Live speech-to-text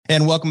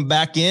And welcome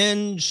back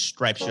in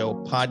Stripe Show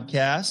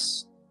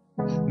podcast.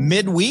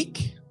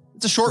 Midweek.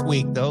 It's a short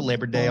week, though.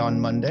 Labor Day on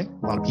Monday.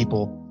 A lot of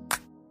people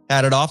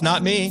had it off.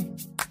 Not me.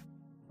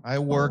 I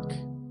work.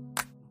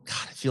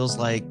 God, it feels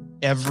like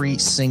every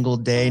single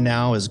day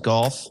now as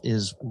golf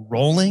is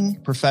rolling.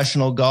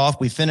 Professional golf.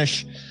 We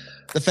finish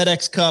the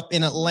FedEx Cup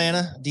in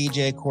Atlanta.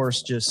 DJ, of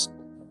course, just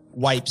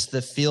wipes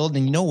the field.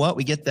 And you know what?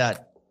 We get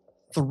that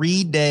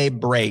 3-day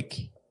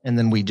break. And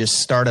then we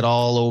just start it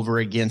all over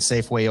again.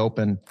 Safeway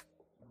Open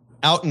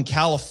out in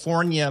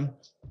California.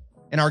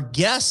 And our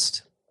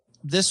guest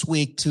this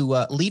week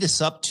to lead us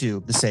up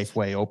to the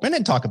Safeway Open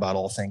and talk about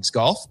all things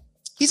golf.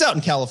 He's out in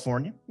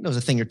California. He knows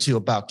a thing or two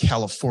about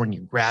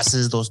California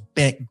grasses, those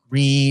bent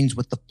greens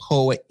with the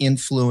poet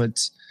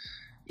influence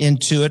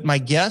into it. My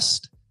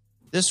guest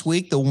this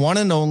week, the one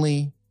and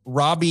only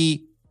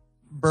Robby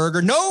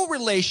Berger. No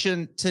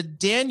relation to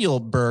Daniel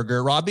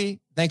Berger. Robby,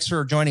 thanks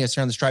for joining us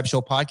here on the Stripe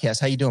Show podcast.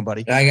 How you doing,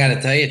 buddy? I got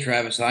to tell you,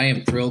 Travis, I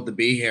am thrilled to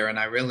be here, and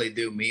I really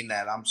do mean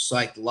that. I'm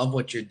psyched. Love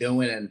what you're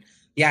doing, and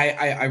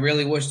yeah, I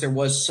really wish there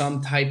was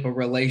some type of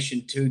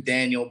relation to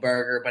Daniel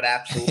Berger, but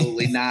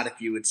absolutely not if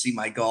you would see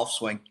my golf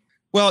swing.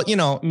 Well, you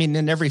know, I mean,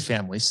 in every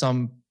family,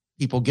 some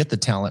people get the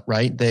talent,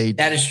 right?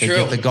 That is true. They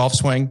get the golf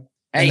swing.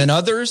 Hey. And then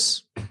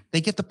others,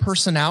 they get the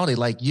personality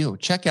like you.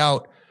 Check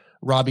out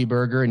Robby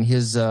Berger and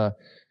his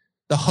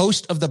the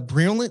host of the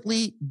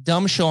Brilliantly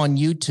Dumb show on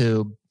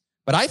YouTube.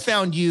 But I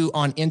found you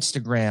on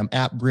Instagram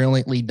at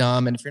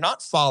BrilliantlyDumb. And if you're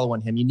not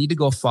following him, you need to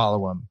go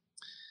follow him.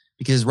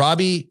 Because,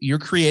 Robby, you're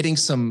creating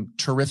some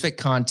terrific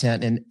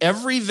content. And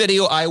every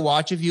video I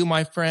watch of you,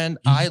 my friend,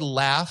 I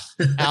laugh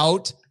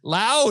out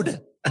loud.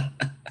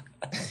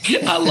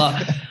 I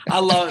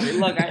love it.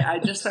 Look, I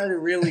just started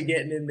really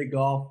getting into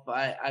golf,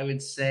 I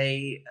would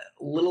say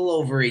a little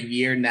over a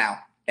year now.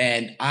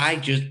 And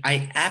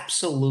I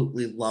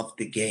absolutely love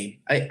the game.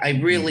 I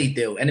really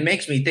do. And it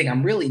makes me think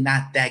I'm really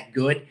not that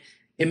good.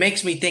 It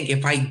makes me think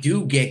if I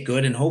do get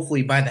good, and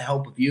hopefully by the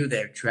help of you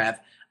there, Trev,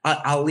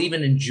 I'll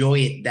even enjoy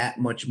it that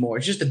much more.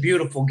 It's just a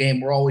beautiful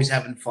game. We're always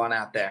having fun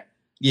out there.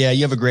 Yeah,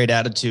 you have a great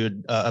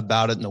attitude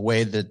about it in the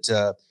way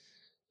that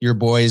your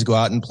boys go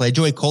out and play.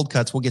 Joey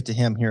Coldcuts, we'll get to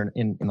him here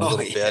in a little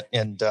bit.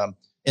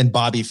 And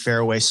Bobby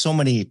Fairways, so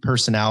many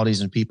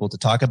personalities and people to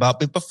talk about.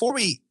 But before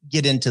we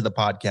get into the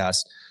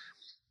podcast,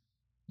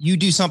 you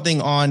do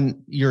something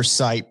on your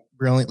site,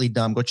 Brilliantly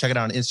Dumb. Go check it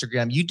out on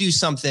Instagram. You do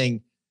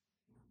something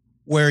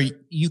where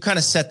you kind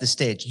of set the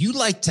stage. You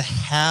like to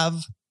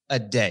have a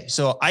day.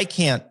 So I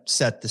can't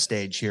set the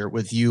stage here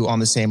with you on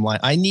the same line.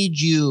 I need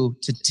you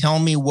to tell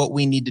me what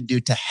we need to do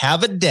to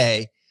have a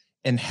day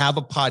and have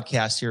a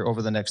podcast here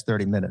over the next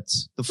 30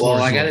 minutes. Well,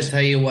 I got to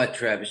tell you what,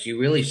 Travis, you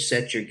really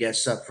set your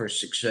guests up for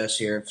success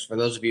here. For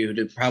those of you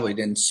who probably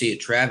didn't see it,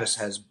 Travis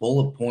has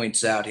bullet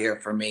points out here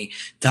for me,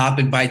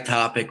 topic by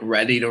topic,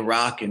 ready to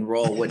rock and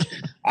roll, which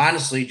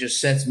honestly just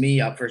sets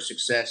me up for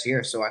success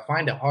here. So I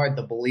find it hard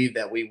to believe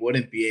that we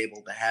wouldn't be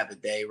able to have a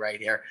day right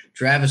here.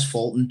 Travis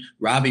Fulton,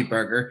 Robby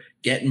Berger,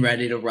 getting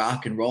ready to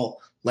rock and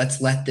roll. Let's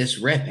let this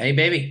rip. Hey,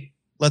 baby.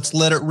 Let's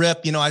let it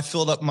rip. You know, I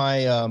filled up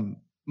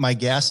my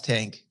gas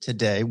tank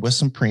today with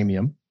some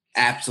premium.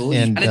 Absolutely.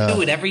 And, you gotta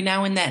do it every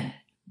now and then.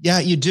 Yeah,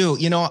 you do.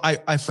 You know,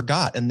 I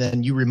forgot. And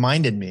then you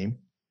reminded me.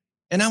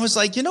 And I was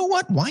like, you know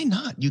what? Why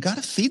not? You got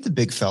to feed the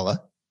big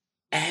fella.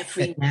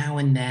 Every now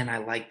and then I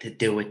like to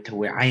do it to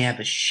where I have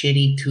a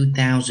shitty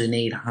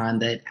 2008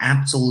 Honda.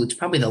 It's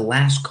probably the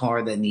last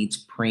car that needs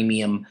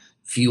premium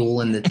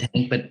fuel in the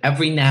tank. But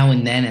every now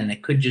and then, and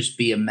it could just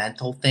be a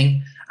mental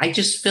thing, I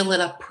just fill it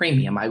up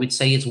premium. I would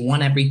say it's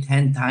 1 every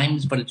 10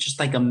 times, but it's just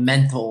like a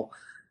mental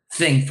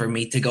thing for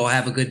me to go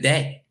have a good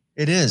day.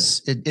 It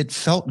is. It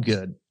felt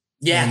good.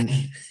 Yeah.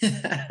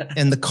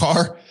 And the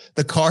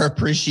car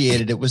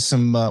appreciated it with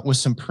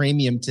some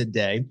premium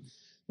today.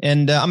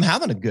 And I'm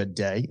having a good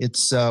day.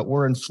 It's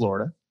we're in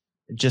Florida,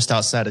 just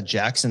outside of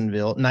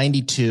Jacksonville,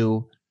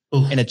 92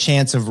 and a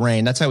chance of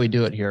rain. That's how we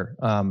do it here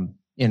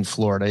in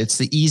Florida. It's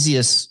the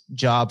easiest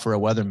job for a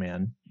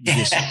weatherman.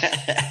 Just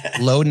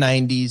low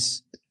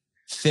 90s,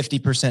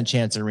 50%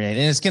 chance of rain.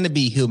 And it's going to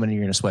be humid and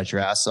you're going to sweat your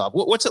ass off.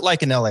 What's it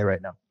like in LA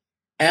right now?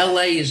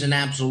 LA is an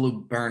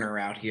absolute burner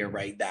out here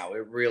right now.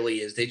 It really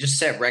is. They just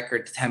set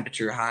record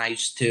temperature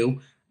highs too.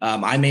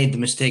 I made the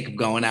mistake of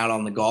going out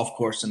on the golf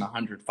course in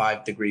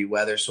 105-degree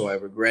weather, so I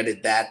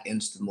regretted that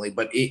instantly.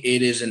 But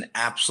it is an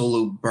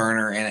absolute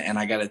burner, and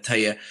I got to tell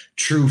you,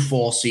 true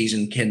fall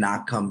season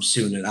cannot come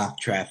soon enough,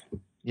 Trev.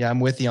 Yeah, I'm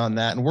with you on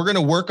that. And we're going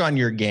to work on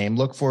your game.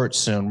 Look for it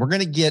soon. We're going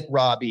to get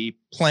Robby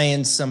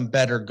playing some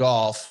better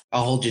golf.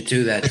 I'll hold you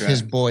to that, with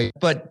his boy.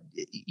 But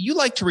you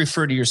like to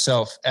refer to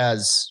yourself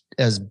as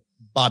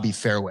Bobby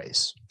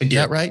Fairways. Is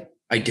that right?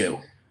 I do.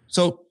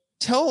 So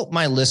tell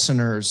my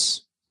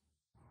listeners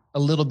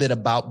a little bit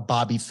about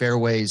Bobby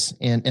Fairways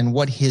and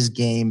what his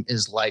game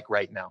is like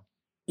right now.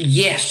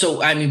 Yeah,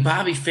 so I mean,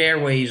 Bobby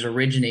Fairways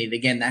originated,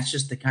 again, that's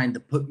just to kind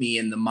of put me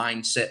in the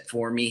mindset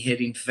for me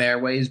hitting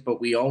fairways, but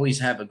we always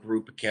have a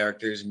group of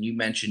characters, and you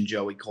mentioned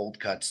Joey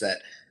Coldcuts, that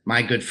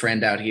my good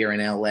friend out here in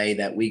LA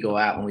that we go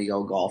out and we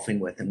go golfing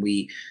with, and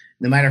we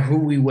no matter who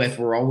we with,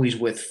 we're always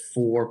with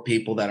 4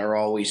 people that are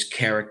always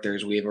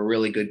characters. We have a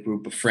really good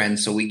group of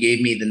friends. So we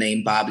gave me the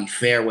name Bobby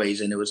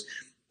Fairways, and it was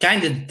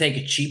kind of to take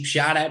a cheap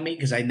shot at me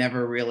because I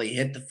never really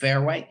hit the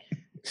fairway.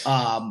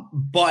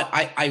 But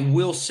I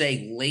will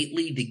say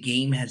lately the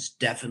game has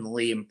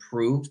definitely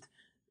improved.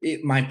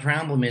 My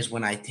problem is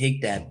when I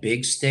take that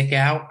big stick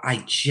out,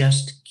 I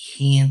just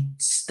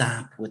can't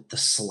stop with the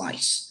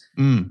slice.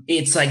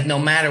 It's like no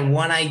matter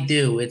what I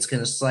do, it's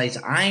going to slice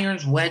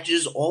irons,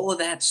 wedges, all of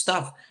that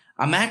stuff.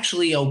 I'm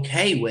actually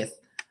okay with,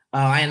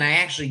 and I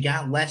actually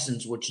got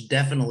lessons, which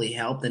definitely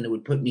helped, and it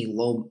would put me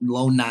low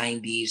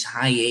 90s,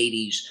 high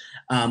 80s.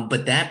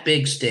 But that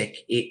big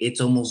stick,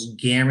 it's almost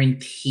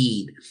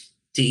guaranteed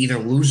to either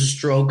lose a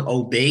stroke,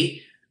 OB,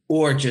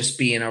 or just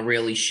be in a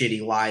really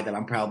shitty lie that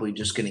I'm probably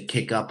just going to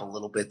kick up a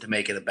little bit to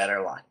make it a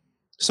better lie.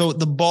 So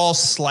the ball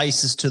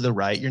slices to the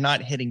right. You're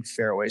not hitting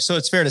fairways. So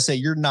it's fair to say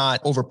you're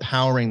not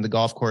overpowering the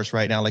golf course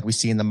right now like we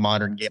see in the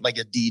modern game, like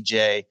a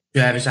DJ.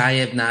 Travis, I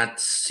have not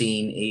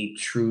seen a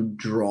true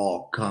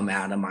draw come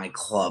out of my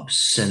club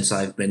since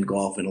I've been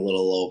golfing a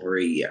little over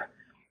a year.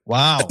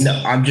 Wow.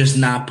 No, I'm just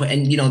not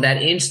and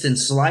that instant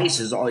slice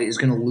is going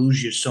to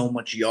lose you so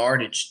much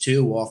yardage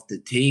too off the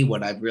tee,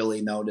 what I've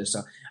really noticed.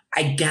 So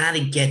I got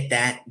to get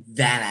that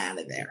out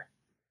of there.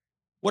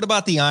 What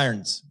about the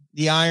irons?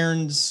 The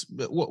irons,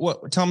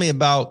 what tell me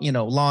about,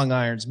 long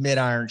irons, mid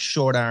irons,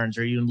 short irons.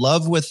 Are you in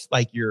love with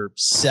like your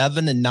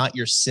 7 and not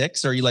your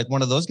 6? Are you like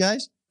one of those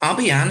guys? I'll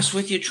be honest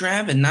with you,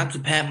 Trav, and not to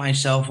pat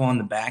myself on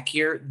the back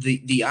here.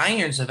 The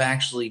irons have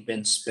actually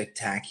been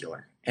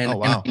spectacular. And, oh,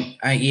 wow. And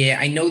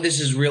I know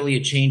this is really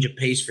a change of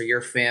pace for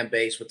your fan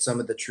base with some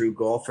of the true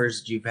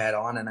golfers that you've had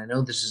on. And I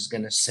know this is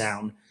going to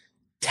sound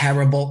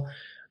terrible,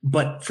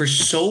 but for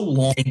so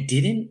long, I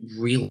didn't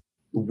really.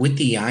 With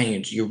the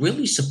irons, you're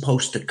really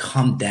supposed to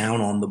come down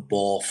on the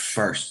ball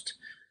first.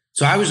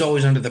 So I was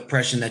always under the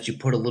impression that you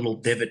put a little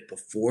divot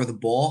before the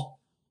ball,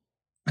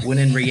 when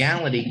in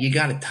reality, you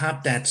got to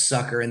top that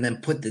sucker and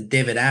then put the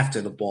divot after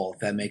the ball,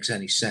 if that makes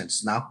any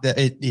sense. No?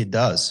 It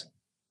does.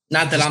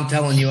 Not that I'm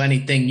telling you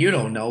anything you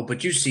don't know,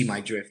 but you see my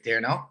drift there,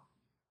 no?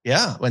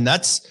 Yeah, and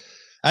that's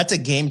a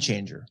game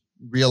changer.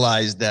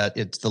 Realize that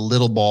it's the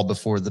little ball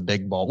before the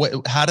big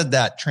ball. How did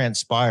that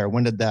transpire?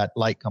 When did that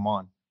light come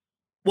on?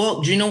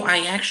 Well, do you know,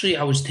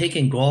 I was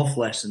taking golf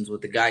lessons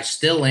with the guy,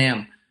 still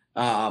am,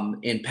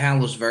 in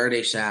Palos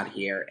Verdes out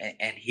here,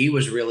 and he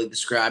was really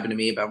describing to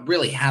me about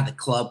really how the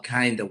club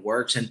kind of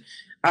works. And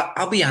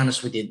I'll be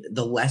honest with you,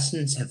 the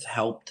lessons have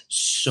helped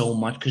so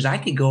much because I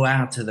could go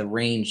out to the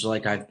range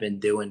like I've been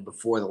doing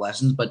before the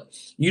lessons, but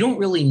you don't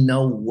really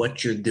know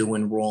what you're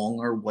doing wrong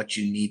or what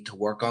you need to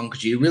work on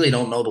because you really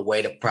don't know the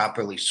way to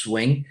properly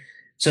swing.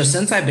 So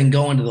since I've been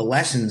going to the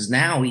lessons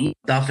now,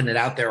 duffing it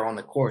out there on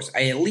the course,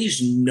 I at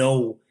least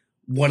know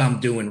what I'm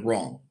doing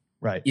wrong.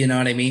 Right. You know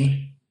what I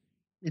mean?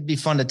 It'd be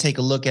fun to take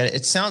a look at it.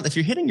 It sounds, if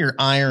you're hitting your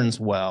irons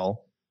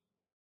well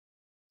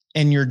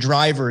and your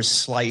driver is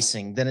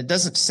slicing, then it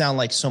doesn't sound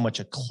like so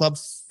much a club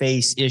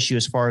face issue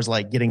as far as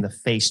like getting the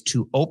face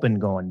too open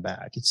going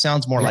back. It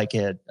sounds more like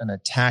an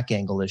attack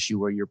angle issue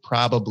where you're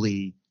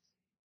probably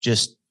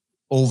just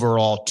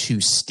overall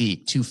too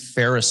steep, too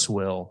Ferris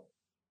wheel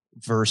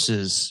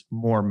versus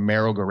more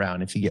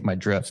merry-go-round, if you get my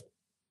drift.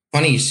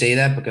 Funny you say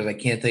that because I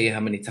can't tell you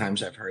how many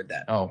times I've heard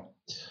that. Oh,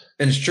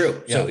 and it's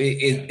true. Yeah. So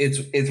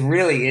it's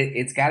really,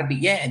 it's got to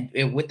be,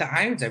 and with the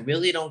irons, I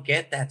really don't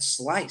get that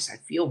slice. I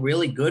feel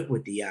really good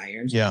with the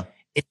irons. Yeah.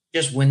 It's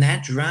just when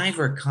that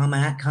driver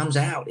comes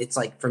out, it's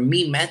like, for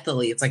me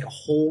mentally, it's like a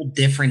whole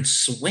different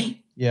swing.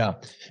 Yeah.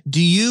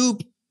 Do you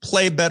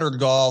play better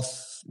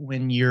golf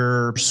when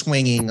you're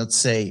swinging, let's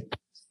say,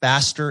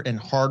 faster and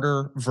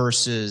harder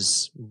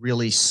versus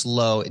really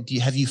slow?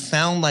 Have you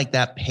found like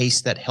that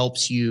pace that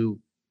helps you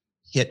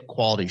hit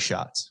quality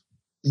shots?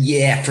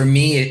 Yeah, for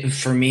me,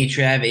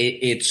 Trav,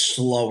 it's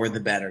slower the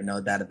better, no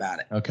doubt about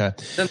it. Okay.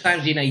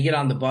 Sometimes you get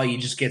on the ball, you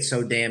just get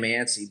so damn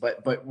antsy,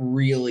 but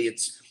really,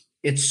 it's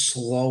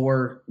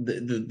slower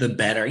the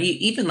better.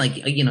 Even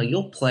like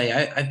you'll play.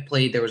 I've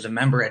played. There was a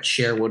member at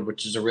Sherwood,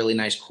 which is a really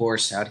nice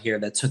course out here,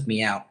 that took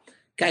me out.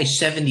 Guy's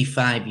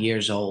 75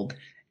 years old.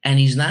 And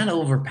he's not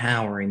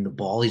overpowering the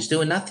ball. He's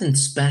doing nothing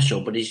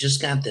special, but he's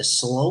just got this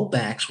slow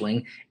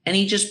backswing, and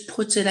he just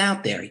puts it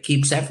out there. He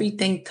keeps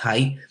everything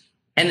tight,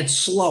 and it's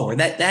slower.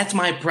 That's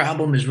my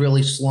problem, is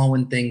really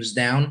slowing things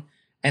down.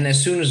 And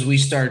as soon as we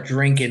start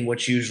drinking,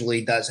 which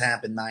usually does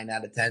happen 9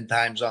 out of 10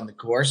 times on the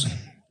course,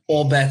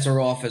 all bets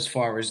are off as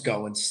far as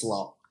going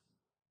slow.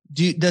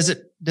 Does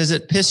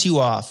it piss you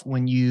off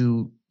when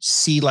you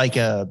see like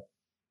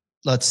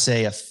let's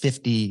say a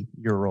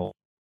 50-year-old,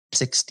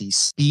 60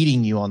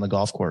 speeding you on the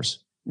golf course?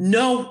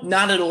 No,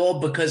 not at all,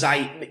 because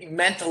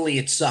mentally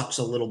it sucks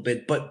a little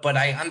bit, but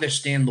I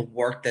understand the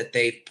work that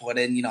they've put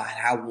in,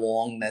 how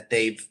long that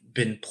they've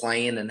been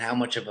playing and how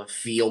much of a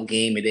field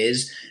game it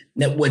is.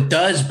 That what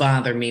does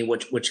bother me,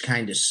 which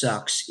kind of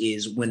sucks,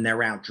 is when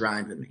they're out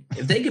driving me.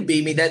 If they could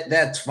beat me,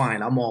 that's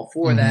fine. I'm all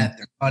for that.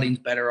 Their putting's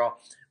better off.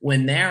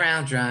 When they're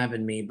out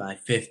driving me by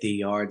 50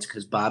 yards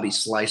because Bobby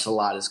Slice a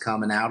lot is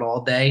coming out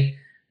all day,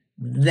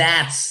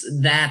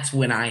 That's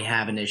when I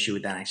have an issue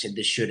with that. I said,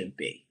 this shouldn't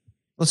be.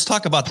 Let's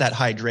talk about that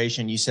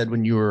hydration. You said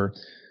when you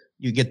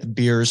get the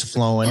beers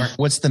flowing,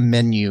 what's the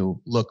menu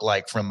look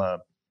like from a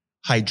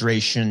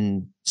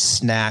hydration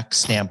snack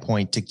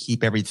standpoint to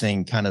keep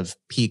everything kind of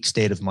peak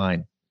state of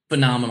mind?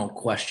 Phenomenal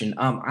question.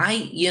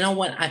 You know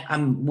what?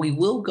 We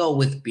will go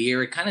with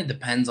beer. It kind of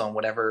depends on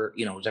whatever,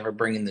 who's ever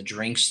bringing the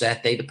drinks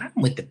that day. The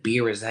problem with the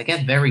beer is I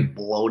get very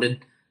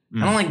bloated.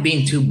 I don't like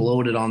being too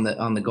bloated on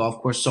the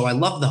golf course. So I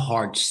love the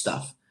hard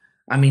stuff.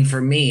 I mean, for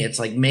me, it's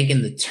like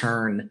making the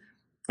turn,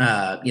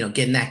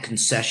 getting that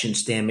concession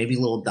stand, maybe a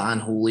little Don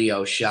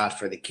Julio shot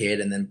for the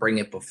kid and then bring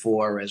it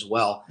before as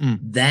well.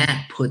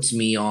 That puts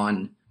me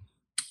on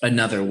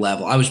another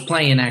level. I was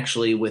playing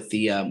actually with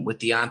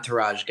the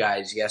Entourage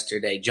guys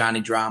yesterday, Johnny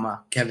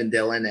Drama, Kevin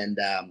Dillon, and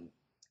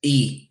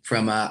E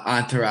from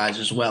Entourage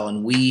as well.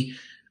 And we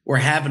were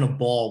having a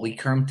ball. We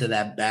come to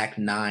that back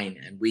nine,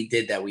 and we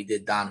did that. We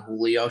did Don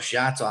Julio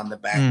shots on the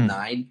back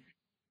nine,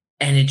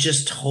 and it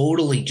just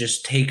totally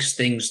just takes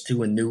things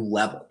to a new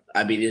level.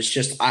 I mean, it's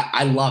just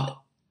I love it.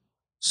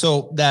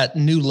 So that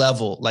new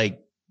level, like,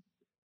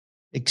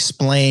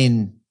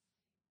 explain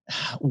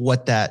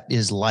what that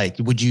is like.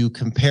 Would you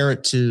compare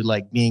it to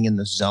like being in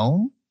the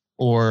zone,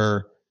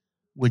 or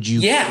would you?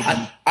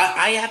 Yeah,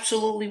 I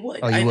absolutely would.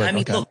 Oh, you would? I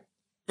mean, okay. Look,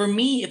 for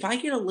me, if I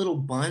get a little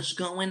buzz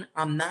going,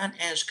 I'm not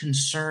as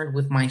concerned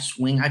with my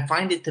swing. I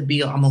find it to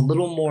be, I'm a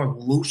little more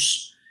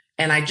loose,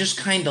 and I just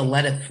kind of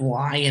let it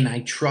fly, and I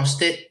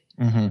trust it,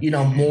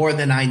 more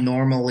than I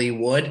normally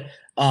would.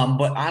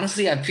 But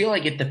honestly, I feel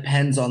like it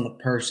depends on the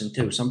person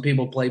too. Some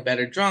people play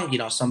better drunk.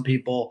 Some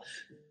people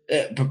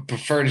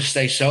prefer to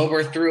stay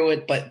sober through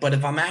it. But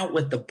if I'm out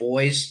with the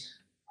boys,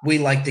 we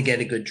like to get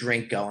a good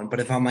drink going.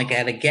 But if I'm like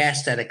at a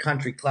guest at a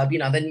country club,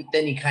 then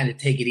you kind of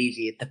take it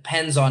easy. It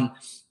depends on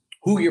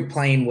who you're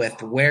playing with,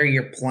 where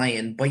you're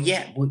playing. But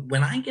yeah,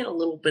 when I get a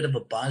little bit of a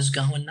buzz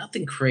going,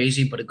 nothing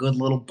crazy, but a good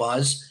little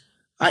buzz,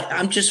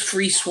 I'm just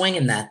free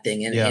swinging that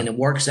thing, and it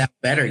works out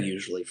better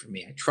usually for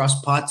me. I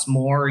trust putts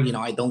more.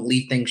 I don't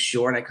leave things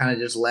short. I kind of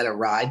just let it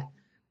ride.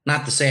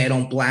 Not to say I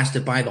don't blast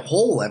it by the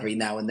hole every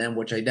now and then,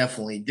 which I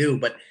definitely do,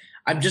 but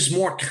I'm just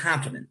more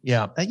confident.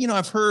 Yeah.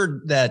 I've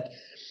heard that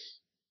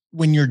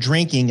when you're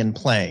drinking and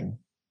playing,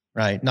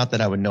 right? Not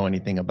that I would know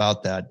anything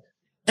about that.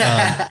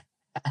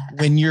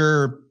 When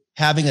you're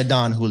having a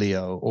Don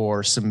Julio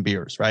or some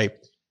beers, right?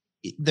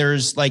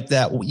 There's like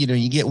that,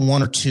 you get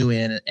one or two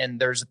in, and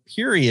there's a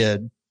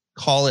period,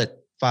 call it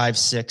 5,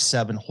 6,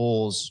 7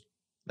 holes.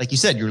 Like you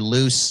said, you're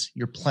loose,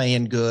 you're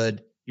playing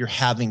good, you're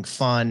having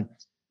fun.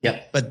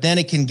 Yep. But then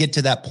it can get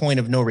to that point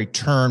of no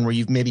return where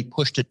you've maybe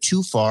pushed it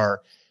too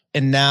far,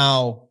 and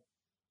now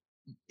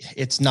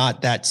it's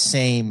not that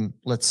same,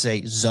 let's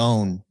say,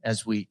 zone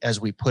as we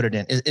put it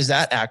in. Is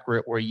that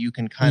accurate, where you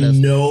can kind of?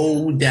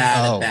 No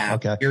doubt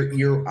about it.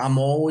 Okay. I'm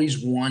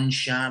always one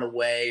shot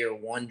away or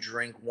one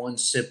drink, one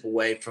sip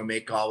away from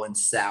it going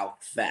south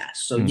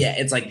fast. So yeah,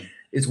 it's like,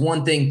 it's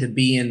one thing to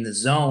be in the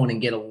zone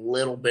and get a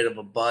little bit of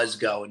a buzz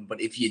going,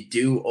 but if you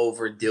do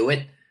overdo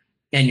it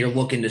and you're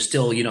looking to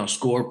still,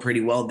 score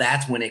pretty well,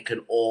 that's when it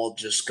could all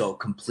just go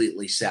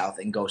completely south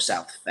and go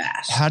south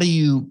fast. How do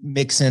you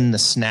mix in the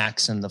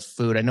snacks and the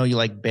food? I know you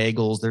like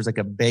bagels. There's like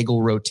a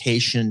bagel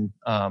rotation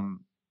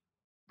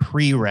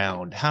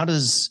pre-round. How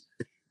does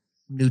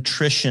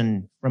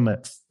nutrition from a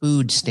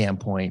food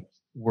standpoint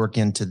work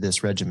into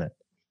this regimen?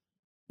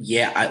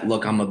 Yeah,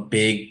 I'm a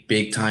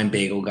big time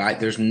bagel guy.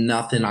 There's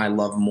nothing I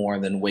love more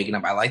than waking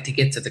up. I like to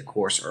get to the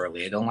course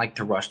early. I don't like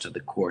to rush to the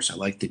course. I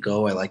like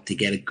to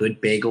get a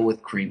good bagel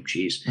with cream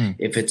cheese.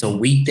 If it's a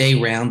weekday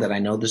round, and I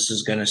know this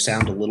is going to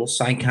sound a little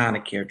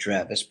psychotic here,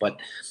 Travis, but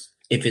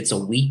if it's a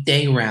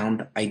weekday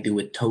round, I do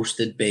a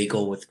toasted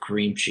bagel with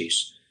cream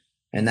cheese.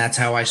 And that's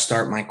how I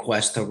start my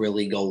quest to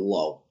really go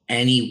low.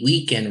 Any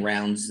weekend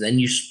rounds, then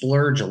you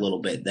splurge a little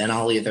bit. Then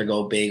I'll either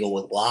go bagel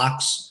with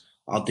lox,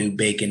 I'll do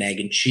bacon, egg,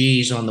 and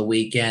cheese on the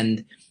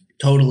weekend,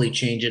 totally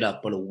change it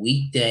up. But a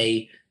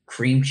weekday,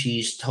 cream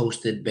cheese,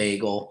 toasted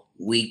bagel,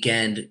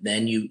 weekend,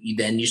 then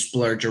you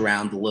splurge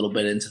around a little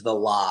bit into the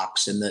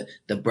lox and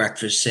the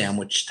breakfast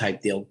sandwich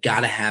type deal.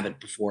 Got to have it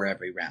before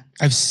every round.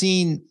 I've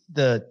seen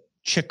the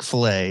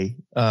Chick-fil-A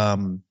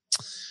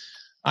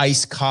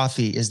iced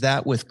coffee. Is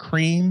that with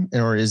cream,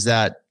 or is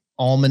that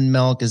almond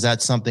milk? Is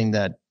that something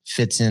that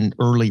fits in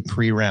early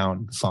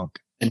pre-round funk?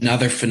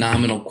 Another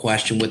phenomenal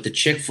question with the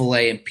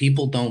Chick-fil-A, and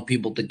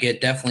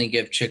definitely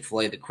give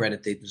Chick-fil-A the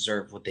credit they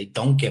deserve. What they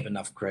don't give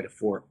enough credit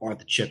for are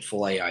the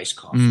Chick-fil-A iced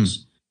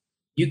coffees.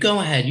 You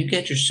go ahead, you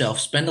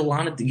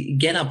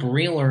get up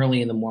real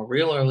early in the morning,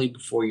 real early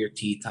before your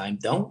tea time.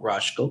 Don't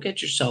rush. Go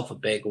get yourself a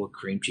bagel with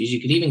cream cheese. You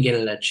could even get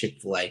it at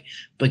Chick-fil-A,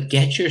 but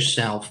get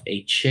yourself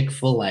a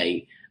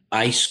Chick-fil-A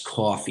iced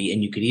coffee,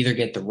 and you could either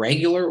get the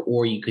regular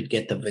or you could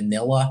get the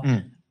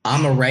vanilla.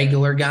 I'm a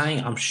regular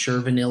guy. I'm sure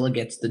vanilla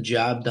gets the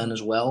job done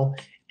as well.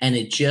 And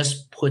it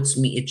just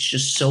it's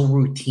just so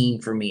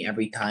routine for me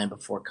every time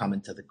before coming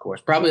to the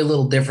course. Probably a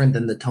little different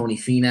than the Tony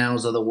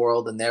Finau's of the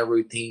world and their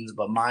routines,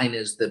 but mine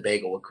is the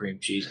bagel with cream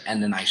cheese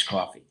and the nice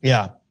coffee.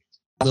 Yeah.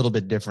 a little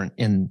bit different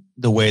in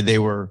the way they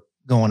were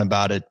going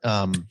about it.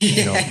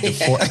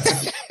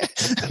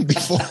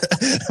 Before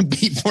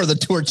before the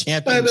tour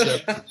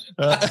championship.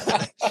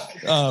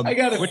 I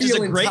got a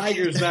feeling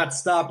Tiger's not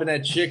stopping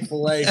at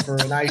Chick-fil-A for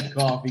an iced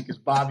coffee because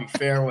Bobby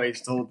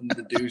Fairways told him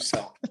to do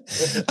so.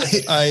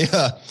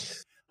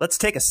 Let's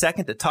take a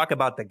second to talk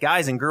about the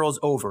guys and girls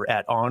over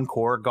at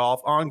Encore Golf.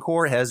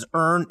 Encore has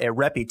earned a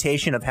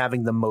reputation of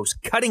having the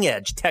most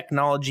cutting-edge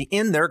technology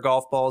in their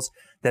golf balls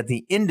that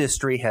the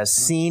industry has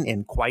seen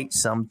in quite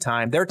some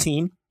time. Their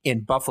team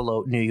in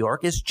Buffalo, New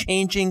York, is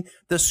changing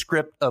the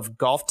script of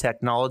golf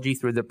technology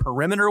through the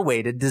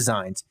perimeter-weighted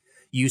designs,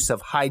 use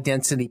of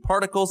high-density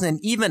particles, and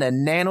even a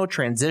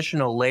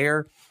nano-transitional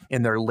layer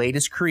in their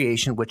latest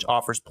creation, which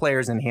offers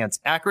players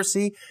enhanced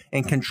accuracy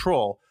and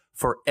control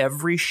for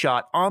every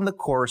shot on the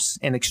course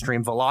and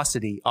extreme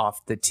velocity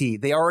off the tee.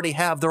 They already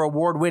have their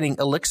award-winning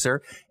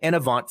Elixir and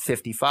Avant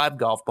 55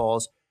 golf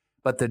balls,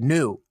 but the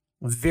new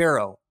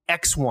Vero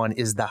X1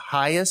 is the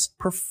highest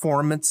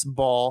performance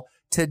ball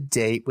to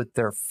date. With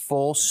their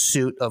full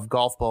suit of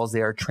golf balls,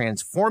 they are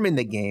transforming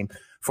the game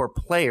for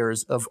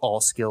players of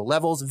all skill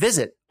levels.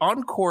 Visit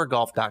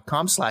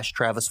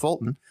encoregolf.com/Travis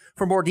Fulton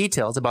for more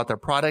details about their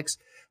products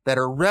that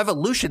are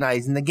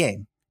revolutionizing the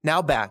game.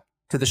 Now back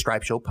to the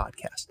Stripe Show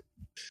podcast.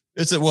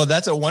 That's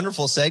a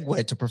wonderful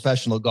segue to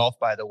professional golf,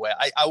 by the way.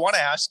 I want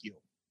to ask you,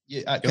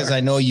 because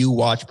I know you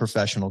watch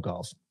professional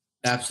golf.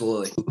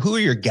 Absolutely. Who are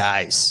your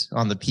guys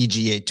on the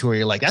PGA Tour?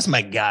 You're like, that's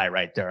my guy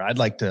right there. I'd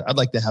like to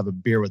have a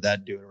beer with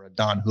that dude, or a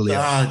Don Julio.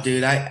 Oh,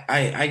 dude,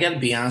 I got to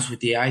be honest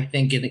with you. I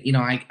think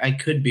I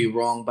could be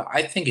wrong, but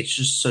I think it's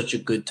just such a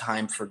good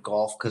time for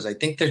golf because I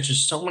think there's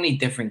just so many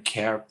different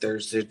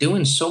characters. They're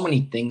doing so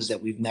many things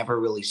that we've never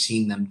really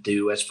seen them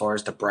do, as far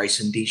as the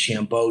Bryson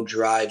DeChambeau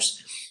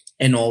drives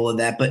and all of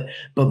that. But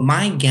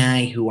my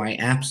guy who I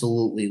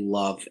absolutely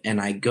love,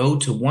 and I go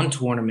to one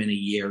tournament a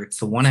year. It's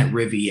the one at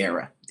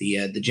Riviera,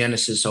 the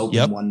Genesis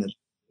Open one.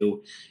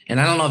 And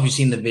I don't know if you've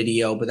seen the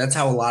video, but that's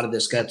how a lot of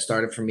this got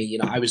started for me.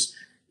 I was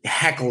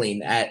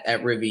heckling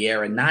at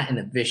Riviera, not in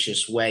a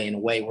vicious way, in a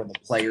way where the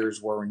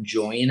players were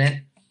enjoying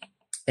it.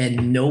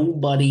 And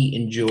nobody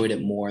enjoyed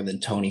it more than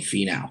Tony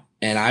Finau.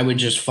 And I would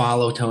just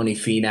follow Tony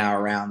Finau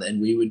around,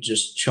 and we would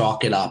just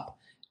chalk it up.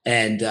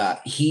 And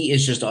he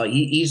is just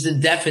he's the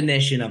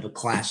definition of a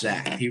class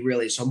act. He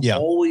really is. So I'm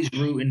always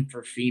rooting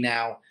for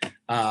Finau.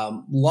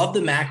 Love the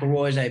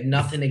McIlroys. I have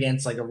nothing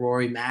against like a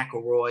Rory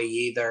McIlroy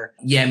either.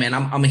 Yeah, man,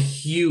 I'm a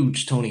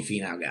huge Tony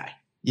Finau guy.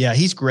 Yeah,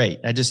 he's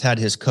great. I just had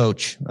his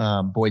coach,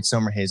 Boyd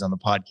Summerhays, on the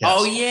podcast.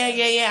 Oh,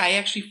 yeah. I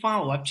actually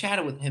follow. I've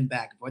chatted with him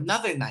back and forth.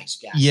 Another nice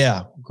guy.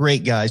 Yeah,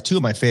 great guys. Two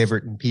of my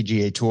favorite in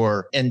PGA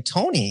Tour. And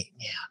Tony,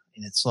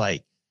 and it's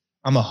like,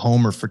 I'm a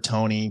homer for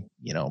Tony,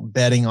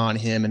 betting on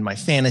him in my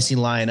fantasy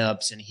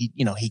lineups. And he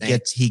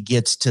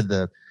gets to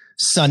the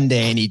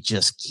Sunday and he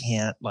just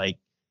can't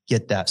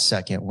get that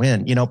second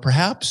win.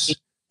 Perhaps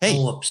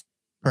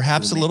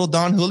a little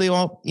Don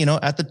Julio,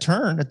 at the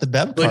turn at the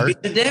Bev cart.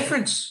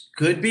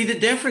 Could be the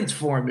difference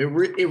for him. It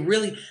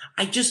really,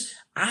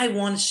 I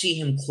want to see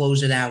him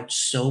close it out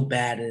so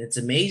bad. And it's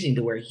amazing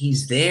to where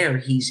he's there.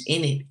 He's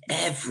in it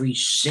every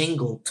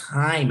single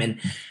time. And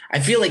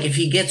I feel like if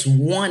he gets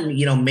one,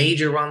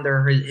 major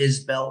under his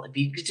belt, if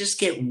he could just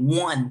get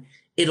one,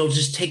 it'll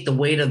just take the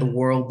weight of the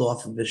world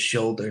off of his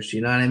shoulders.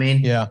 You know what I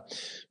mean? Yeah.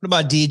 What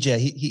about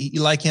DJ?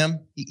 You like him?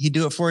 He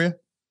do it for you?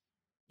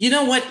 You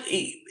know what?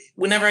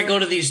 Whenever I go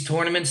to these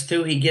tournaments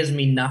too, he gives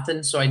me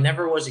nothing. So I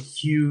never was a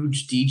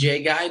huge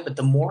DJ guy, but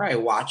the more I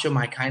watch him,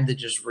 I kind of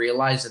just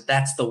realize that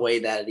that's the way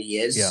that he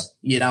is.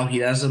 Yeah. He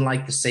doesn't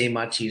like to say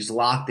much. He's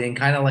locked in,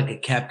 kind of like a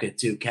Koepka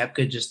too.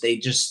 Koepka they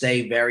just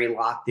stay very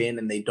locked in,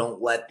 and they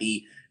don't let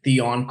the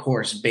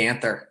on-course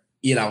banter,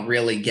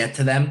 really get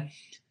to them.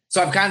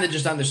 So I've kind of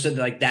just understood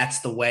that that's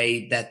the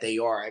way that they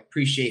are. I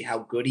appreciate how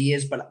good he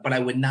is, but I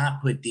would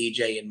not put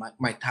DJ in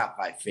my top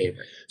 5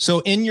 favorite. So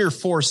in your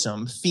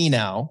foursome,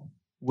 Finau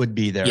would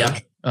be there.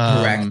 Yep.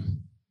 Correct.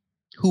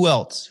 Who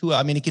else?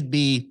 It could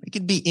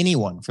be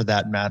anyone for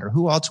that matter.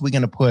 Who else are we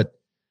going to put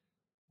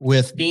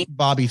with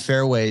Bobby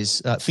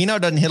Fairways? Finau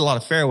doesn't hit a lot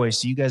of fairways,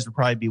 so you guys would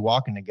probably be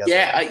walking together.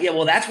 Yeah.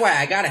 Well, that's why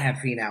I got to have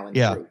Finau in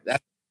the group.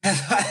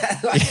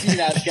 That's why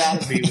Finau's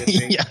got to be with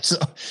me. Yeah. So,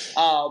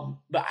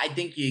 but I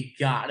think you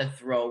got to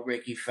throw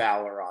Ricky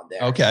Fowler on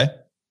there. Okay.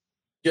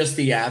 Just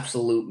the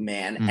absolute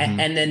man. Mm-hmm.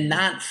 And then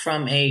not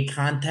from a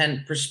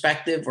content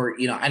perspective, or,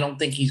 I don't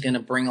think he's going to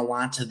bring a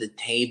lot to the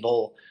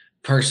table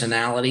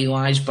personality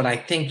wise, but I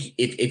think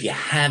if you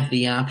have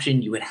the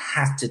option, you would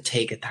have to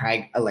take a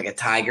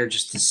Tiger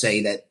just to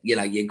say that,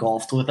 you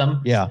golfed with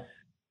him. Yeah.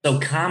 So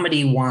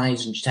comedy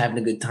wise and just having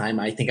a good time,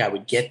 I think I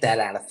would get that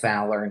out of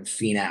Fowler and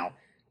Finau.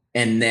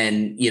 And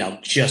then,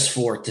 just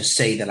to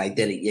say that I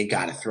did it, you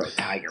got to throw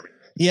Tiger.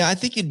 Yeah. I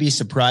think you'd be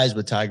surprised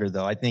with Tiger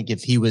though. I think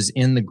if he was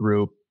in the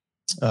group,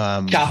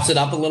 chops it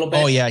up a little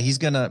bit. Oh yeah, he's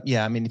gonna.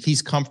 Yeah, if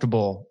he's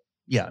comfortable,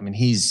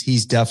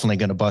 he's definitely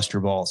gonna bust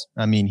your balls.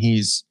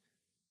 He's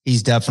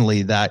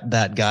definitely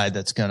that guy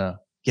that's gonna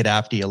get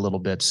after you a little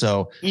bit.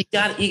 So you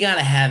got to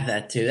have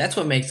that too. That's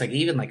what makes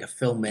even a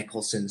Phil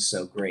Mickelson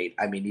so great.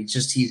 I mean,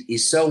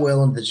 he's so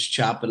willing to just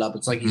chop it up.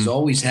 It's like he's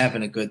always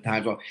having a good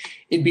time. So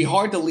it'd be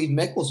hard to leave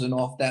Mickelson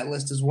off that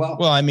list as well.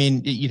 Well, I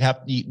mean,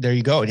 there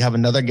you go. You'd have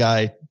another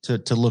guy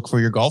to look for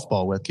your golf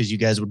ball with, because you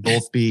guys would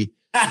both be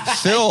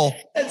Phil.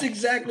 That's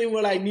exactly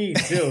what I need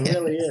too. It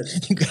really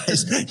is.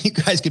 You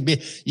guys could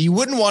be. You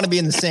wouldn't want to be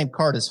in the same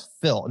cart as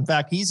Phil. In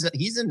fact,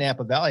 he's in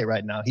Napa Valley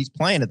right now. He's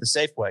playing at the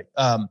Safeway.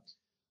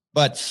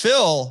 But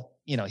Phil,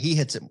 he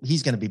hits it.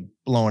 He's going to be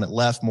blowing it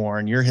left more,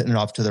 and you're hitting it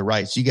off to the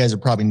right. So you guys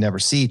will probably never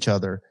see each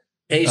other.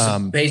 Pace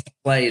of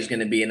play is going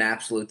to be an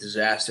absolute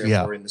disaster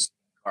if we're in the same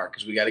car,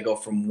 because we got to go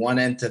from one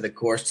end to the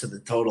course to the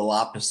total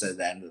opposite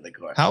end of the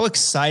course. How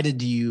excited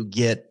do you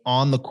get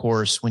on the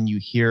course when you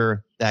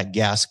hear that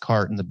gas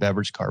cart and the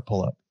beverage cart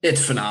pull up?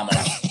 It's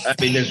phenomenal. I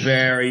mean, there's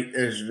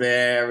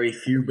very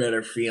few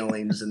better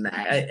feelings than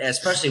that,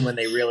 especially when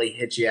they really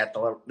hit you at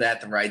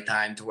the right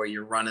time to where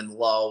you're running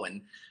low,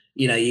 and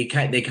they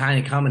kind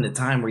of come in a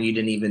time where you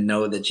didn't even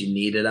know that you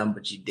needed them,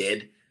 but you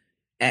did.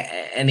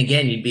 And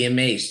again, you'd be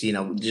amazed.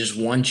 Just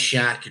one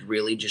shot could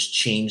really just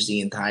change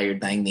the entire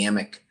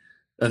dynamic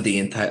of the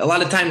entire. A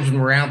lot of times when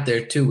we're out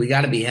there too, we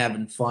got to be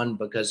having fun,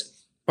 because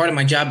part of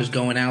my job is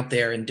going out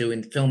there and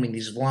filming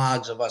these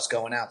vlogs of us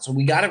going out. So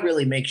we got to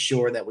really make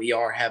sure that we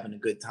are having a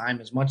good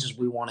time. As much as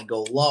we want to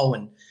go low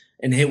and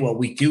hit well,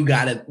 we do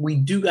got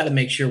to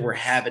make sure we're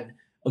having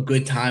a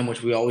good time,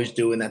 which we always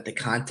do, and that the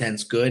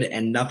content's good.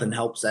 And nothing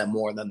helps that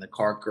more than the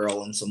cart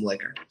girl and some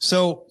liquor.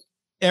 So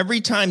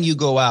every time you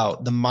go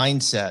out, the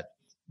mindset,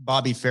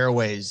 Bobby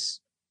Fairways,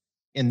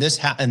 and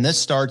this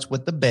starts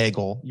with the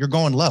bagel. You're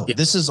going low. Yeah.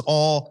 This is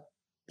all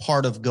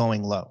part of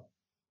going low.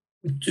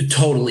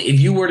 Totally. If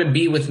you were to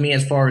be with me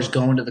as far as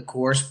going to the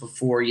course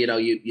before,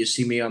 you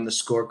see me on the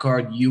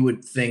scorecard, you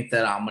would think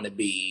that I'm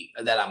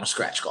a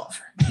scratch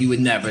golfer. You would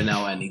never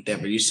know any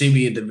different. You see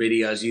me in the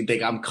videos, you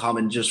think I'm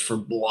coming just for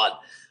blood.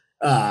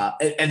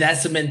 And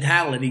that's the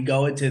mentality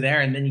going to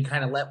there. And then you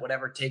kind of let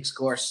whatever takes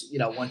course,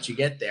 once you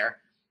get there,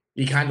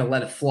 you kind of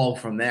let it flow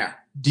from there.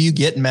 Do you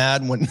get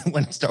mad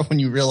when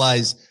you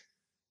realize,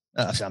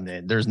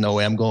 there's no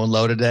way I'm going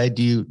low today?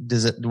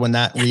 When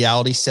that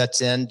reality sets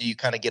in, do you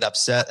kind of get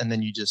upset and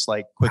then you just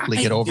quickly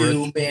get over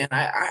it? Man,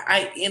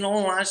 I in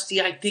all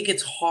honesty, I think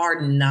it's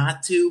hard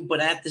not to,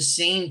 but at the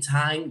same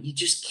time, you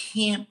just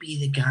can't be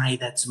the guy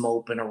that's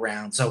moping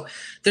around. So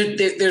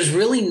there's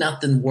really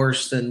nothing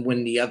worse than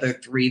when the other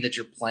three that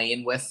you're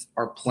playing with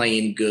are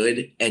playing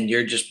good and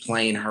you're just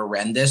playing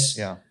horrendous.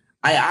 Yeah.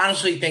 I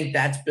honestly think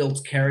that's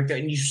built character,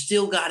 and you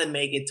still got to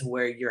make it to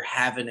where you're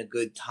having a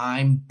good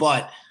time,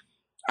 but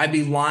I'd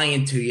be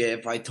lying to you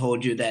if I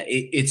told you that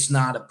it's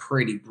not a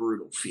pretty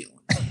brutal feeling.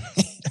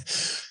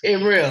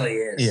 It really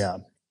is. Yeah,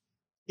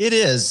 it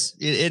is.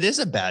 It is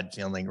a bad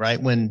feeling,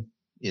 right? When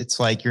it's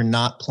like you're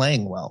not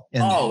playing well.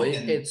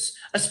 It's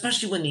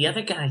especially when the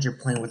other guys you're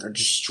playing with are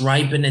just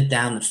striping it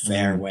down the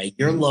fairway.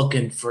 You're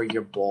looking for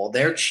your ball.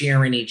 They're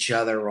cheering each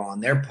other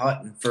on. They're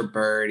putting for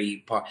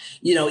birdie.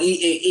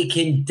 It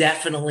can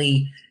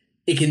definitely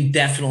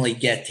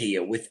get to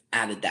you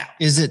without a doubt.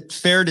 Is it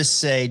fair to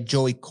say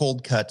Joey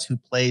Coldcuts, who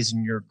plays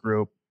in your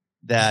group,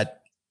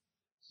 that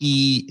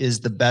he is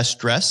the best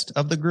dressed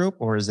of the group,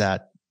 or is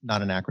that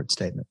not an accurate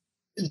statement?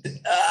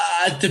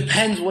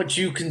 Depends what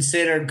you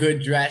consider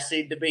good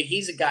dressing to be.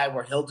 He's a guy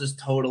where he'll just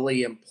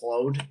totally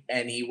implode,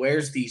 and he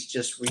wears these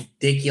just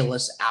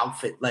ridiculous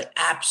outfit,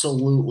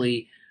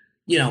 absolutely,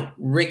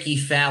 Ricky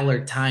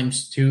Fowler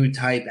 ×2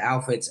 type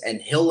outfits,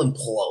 and he'll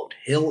implode.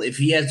 If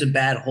he has a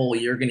bad hole,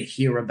 you're going to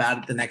hear about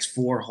it the next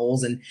 4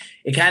 holes. And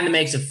it kind of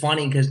makes it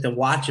funny because to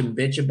watch him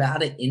bitch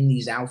about it in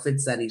these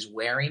outfits that he's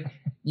wearing,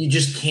 you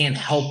just can't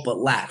help but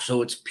laugh.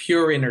 So it's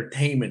pure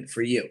entertainment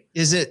for you.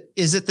 Is it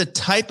the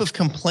type of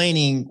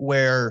complaining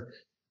where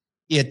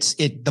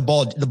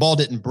the ball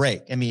didn't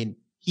break? I mean,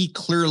 he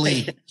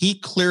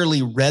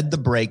clearly read the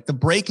break. The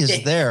break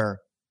is there,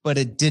 but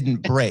it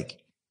didn't break.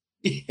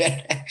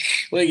 Yeah.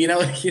 Well,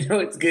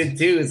 it's good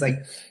too. It's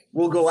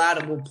we'll go out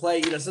and we'll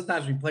play.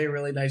 Sometimes we play a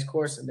really nice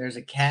course and there's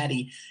a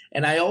caddy.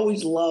 And I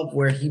always love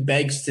where he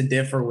begs to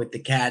differ with the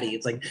caddy.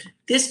 It's like,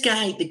 this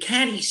guy, the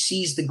caddy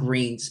sees the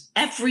greens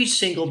every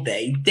single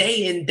day,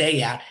 day in,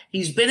 day out.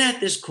 He's been at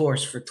this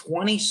course for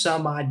 20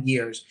 some odd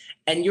years.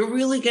 And you're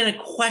really going to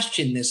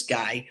question this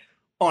guy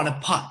on a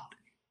putt.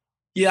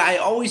 Yeah, I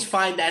always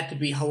find that to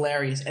be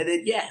hilarious. And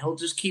then, he'll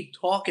just keep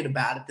talking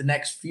about it the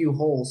next few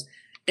holes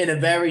in a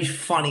very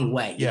funny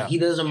way. Yeah. He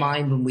doesn't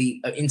mind when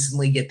we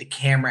instantly get the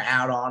camera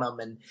out on him,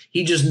 and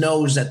he just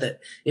knows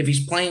that if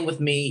he's playing with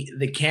me,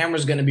 the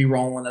camera's going to be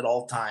rolling at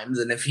all times,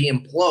 and if he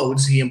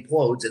implodes,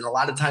 and a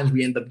lot of times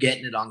we end up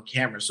getting it on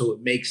camera, so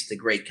it makes the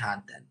great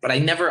content. But I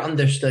never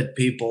understood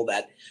people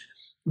that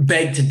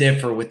beg to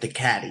differ with the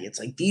caddy. It's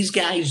like, these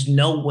guys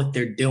know what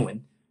they're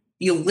doing.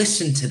 You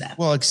listen to them.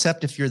 Well,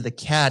 except if you're the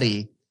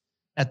caddy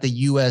at the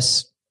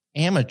U.S.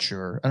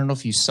 Amateur. I don't know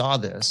if you saw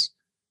this,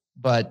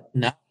 but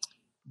no.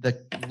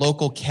 The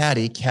local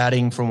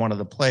caddying for one of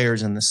the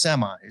players in the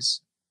semis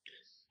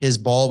his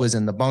ball was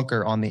in the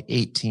bunker on the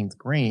 18th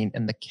green,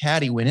 and the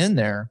caddy went in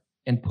there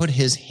and put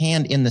his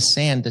hand in the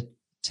sand to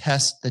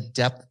test the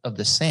depth of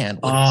the sand.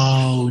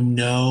 Oh,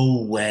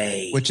 no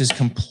way. Which is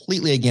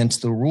completely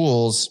against the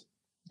rules.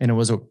 And it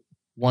was a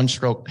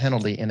 1-stroke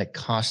penalty, and it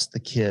cost the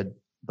kid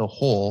the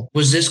hole.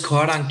 Was this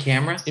caught on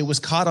camera? It was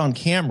caught on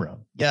camera.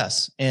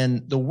 Yes.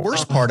 And the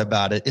worst part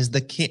about it is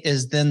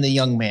then the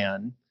young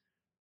man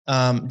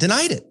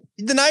denied it.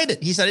 He denied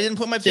it. He said, I didn't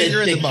put my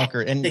finger in the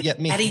bunker. And yet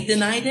caddy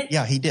denied it?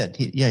 Yeah, he did.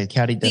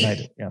 Caddy denied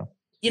it. Yeah.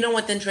 You know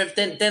what then, Trev?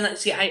 Then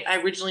see, I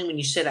originally, when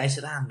you said it, I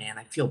said, oh man,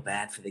 I feel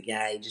bad for the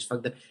guy. He just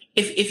fucked up.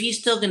 If he's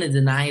still going to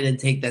deny it and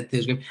take that to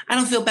his grave, I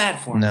don't feel bad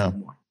for him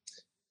anymore.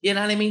 You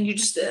know what I mean?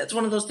 It's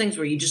one of those things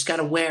where you just got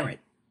to wear it.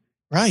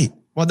 Right.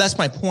 Well, that's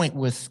my point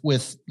with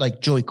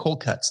like Joey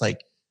Colcutt's.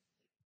 Like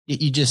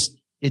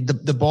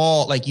the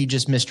ball, like you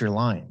just missed your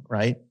line,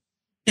 right?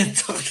 Yeah,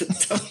 totally.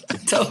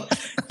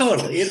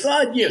 It's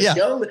on you. Yeah.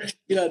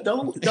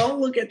 Don't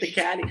look at the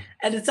caddy.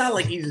 And it's not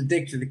like he's a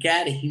dick to the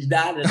caddy. He's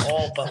not at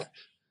all, but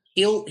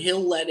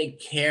he'll let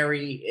it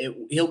carry it.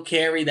 He'll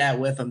carry that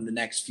with him the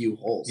next few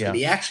holes. Yeah. And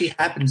he actually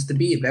happens to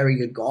be a very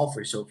good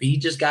golfer. So if he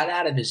just got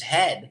out of his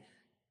head,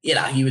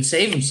 he would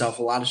save himself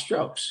a lot of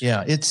strokes.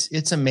 Yeah,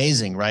 it's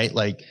amazing, right?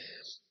 Like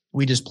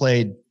we just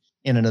played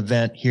in an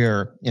event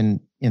here in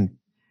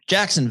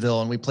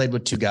Jacksonville, and we played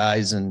with 2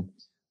 guys, and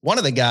one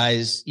of the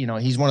guys,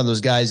 he's one of those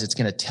guys that's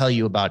going to tell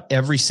you about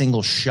every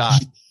single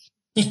shot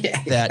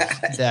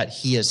that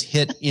he has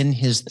hit in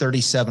his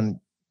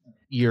 37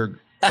 year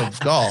of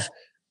golf,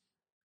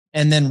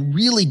 and then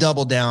really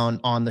double down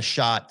on the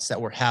shots that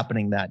were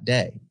happening that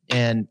day.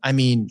 And I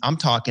mean, I'm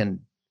talking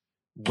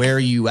wear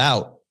you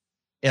out.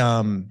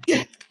 And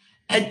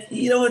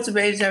you know what's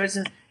amazing? I was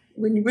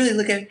when you really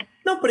look at it,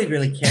 nobody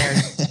really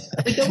cares.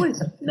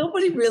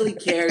 Nobody really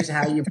cares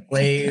how you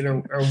played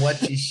or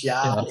what you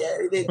shot.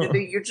 Yeah.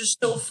 You're just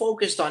so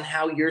focused on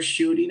how you're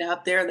shooting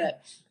out there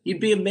that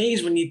you'd be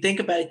amazed when you think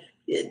about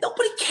it.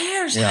 Nobody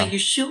cares how you're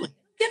shooting.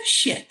 Give a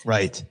shit.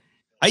 Right.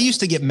 I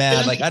used to get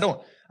mad. Like I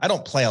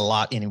don't play a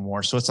lot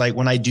anymore. So it's like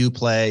when I do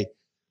play,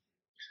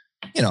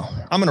 I'm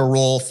going to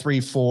roll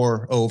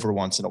 3-4 over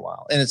once in a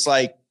while. And it's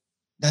like,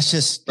 that's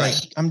just like,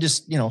 I'm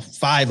just,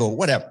 5 or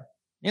whatever.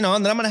 And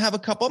then I'm going to have a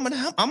couple. I'm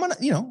I'm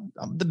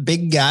the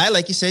big guy,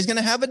 like you say, is going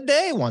to have a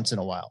day once in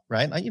a while,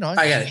 right? I got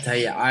to tell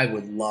you, I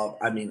would,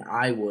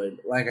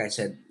 like I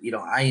said,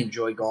 I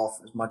enjoy golf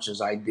as much as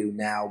I do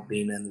now,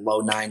 being in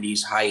low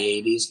 90s, high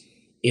 80s.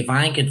 If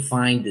I could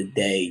find a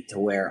day to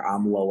where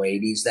I'm low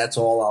 80s, that's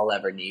all I'll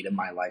ever need in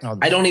my life.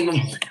 I don't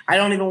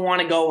even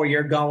want to go where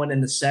you're going in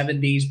the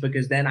 70s,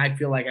 because then I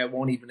feel like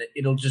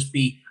it'll just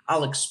be,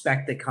 I'll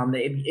expect to come.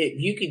 If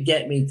you could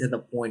get me to the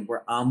point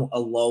where I'm a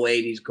low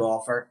 80s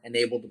golfer and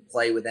able to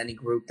play with any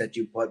group that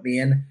you put me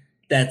in,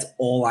 that's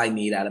all I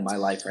need out of my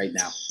life right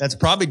now. That's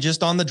probably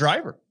just on the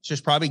driver. It's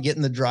just probably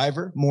getting the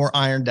driver more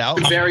ironed out.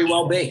 Could very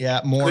well be. Yeah,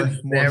 more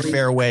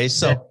fairways.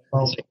 So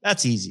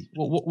that's easy.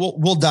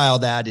 We'll dial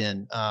that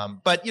in.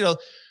 But the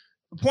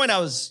point I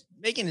was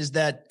making is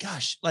that,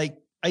 gosh, like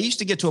I used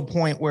to get to a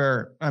point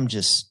where I'm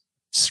just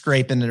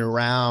scraping it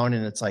around,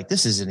 and it's like,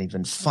 this isn't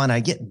even fun. I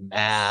get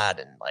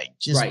mad and like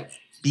just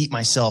beat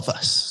myself up.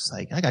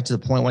 Like I got to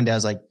the point one day I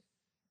was like,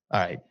 all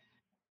right,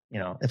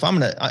 if I'm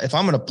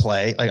gonna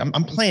play, like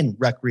I'm playing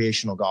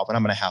recreational golf and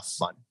I'm gonna have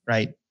fun,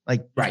 right?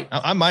 Like,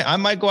 I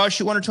might go out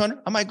shoot 1 or 200.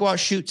 I might go out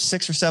shoot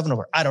 6 or 7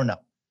 over. I don't know,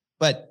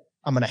 but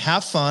I'm gonna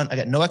have fun. I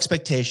got no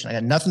expectation. I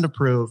got nothing to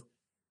prove.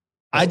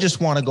 I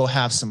just want to go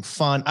have some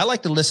fun. I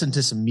like to listen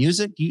to some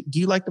music. Do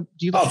you like to?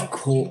 Oh,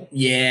 cool.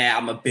 Yeah,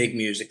 I'm a big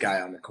music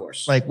guy on the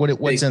course. Like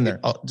what's in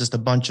there? Oh, just a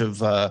bunch of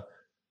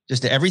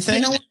just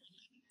everything.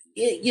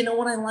 You know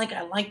what I like?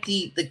 I like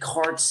the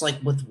carts,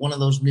 like with one of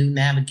those new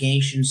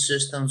navigation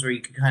systems where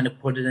you can kind of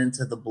put it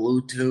into the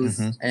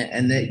Bluetooth.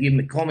 And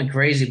you call me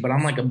crazy, but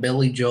I'm like a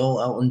Billy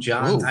Joel, Elton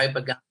John type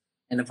of guy.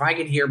 And if I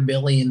could hear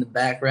Billy in the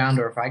background,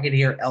 or if I could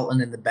hear Elton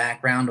in the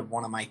background of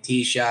one of my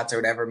tee shots or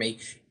whatever,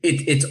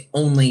 it's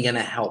only going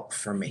to help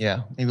for me.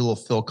 Yeah, maybe a little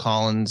Phil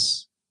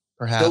Collins,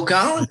 perhaps. Phil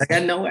Collins, I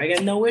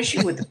got no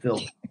issue with the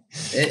Phil.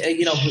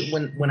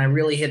 When I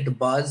really hit the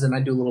buzz, and I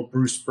do a little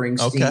Bruce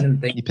Springsteen and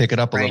things. You pick it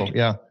up a little,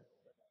 yeah.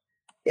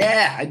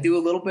 Yeah, I do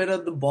a little bit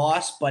of the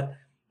Boss, but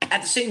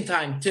at the same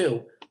time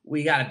too,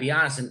 we got to be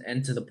honest,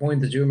 and to the point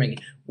that you were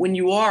making, when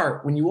you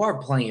are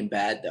playing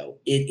bad though,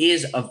 it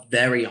is a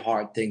very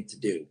hard thing to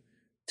do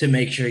to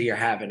make sure you're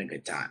having a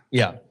good time.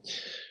 Yeah.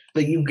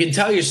 But you can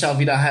tell yourself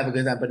you don't have a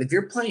good time, but if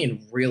you're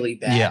playing really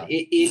bad,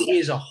 it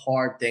is a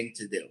hard thing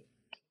to do.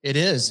 It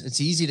is.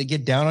 It's easy to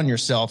get down on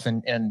yourself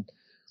and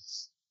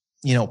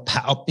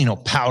pout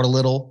a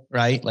little,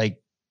 right?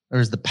 Like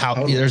there's the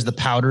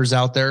pouters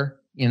out there.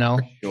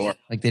 Sure.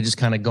 Like they just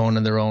kind of go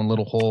into their own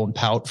little hole and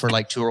pout for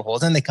like 2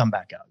 holes, and they come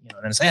back out,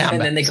 and say, and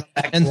then they come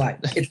back to life.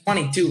 It's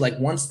funny too. Like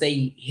once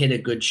they hit a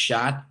good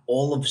shot,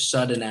 all of a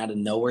sudden out of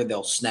nowhere,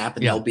 they'll snap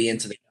and they'll be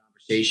into the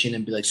conversation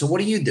and be like, so what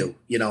do you do,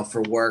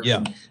 for work? Yeah.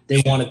 And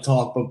they want to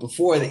talk, but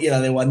before that,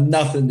 they want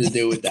nothing to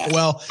do with that.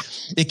 Well,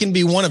 it can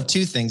be one of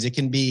two things. It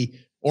can be,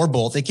 or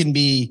both. It can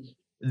be,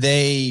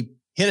 they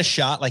hit a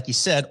shot, like you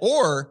said,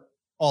 or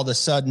all of a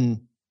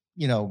sudden,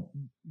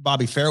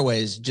 Bobby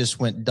Fairways just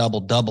went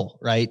double,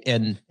 right?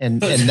 And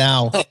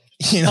now,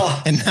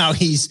 and now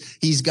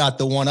he's got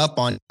the one up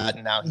on that,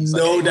 and now he's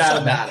no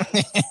doubt about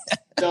it.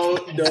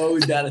 No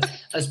doubt.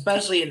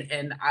 Especially,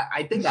 and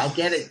I think I'll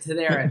get it to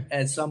there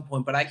at some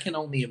point, but I can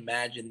only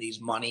imagine these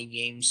money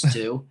games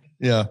too.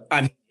 Yeah.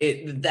 I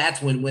mean,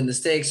 that's when the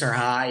stakes are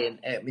high. And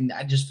I mean,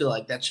 I just feel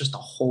like that's just a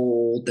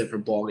whole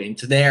different ballgame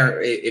to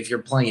there. If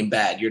you're playing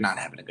bad, you're not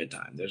having a good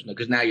time.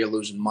 Because now you're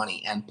losing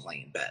money and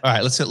playing bad. All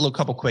right. Let's hit a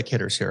couple quick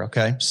hitters here.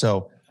 Okay.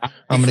 So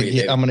I'm going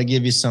to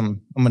give you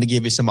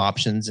some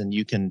options, and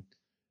you can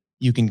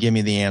give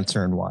me the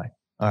answer and why.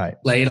 All right.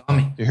 Lay it on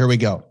me. Here we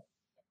go.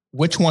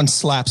 Which one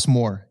slaps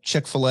more,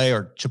 Chick-fil-A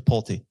or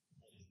Chipotle?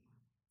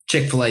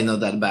 Chick-fil-A, no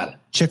doubt about it.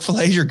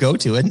 Chick-fil-A is your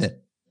go-to, isn't it?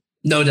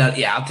 No doubt.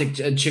 Yeah, I'll take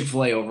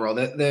Chick-fil-A overall.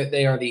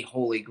 They are the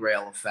holy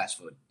grail of fast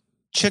food.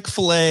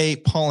 Chick-fil-A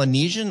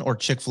Polynesian or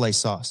Chick-fil-A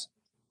sauce?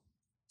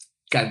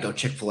 Got to go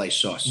Chick-fil-A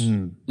sauce.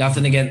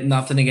 Nothing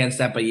against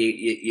that, but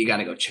you got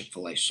to go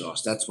Chick-fil-A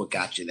sauce. That's what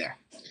got you there.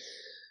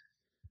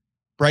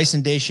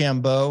 Bryson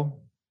DeChambeau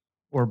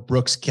or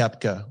Brooks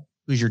Koepka?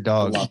 Who's your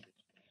dog?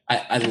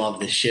 I love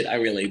this shit. I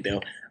really do.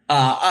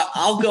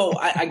 I'll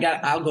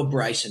go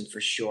Bryson for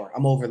sure.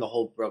 I'm over the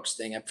whole Brooks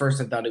thing. At first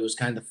I thought it was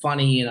kind of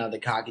funny, the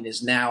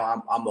cockiness.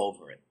 Now I'm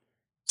over it.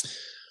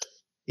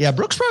 Yeah,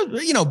 Brooks,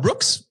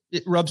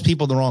 it rubs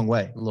people the wrong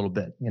way a little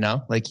bit,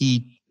 like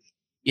he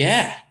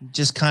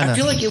just kind of, I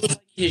feel like it was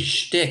like his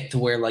shtick to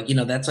where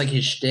that's like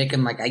his shtick.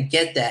 And I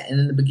get that. And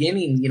in the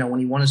beginning, when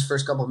he won his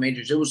first couple of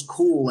majors, it was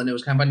cool and it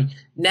was kind of funny.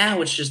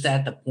 Now it's just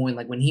at the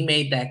point, when he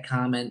made that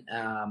comment,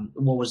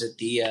 what was it?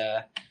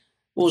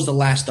 What was the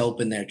last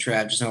Open there,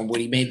 Trav? Just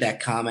when he made that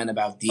comment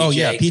about DJ. Oh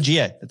yeah,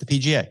 PGA at the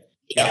PGA.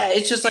 Yeah,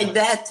 it's just like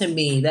that to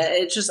me. That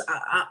it's just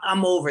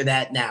I'm over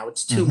that now.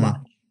 It's too much.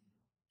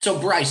 So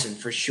Bryson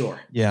for sure.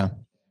 Yeah.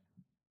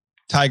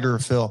 Tiger or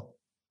Phil?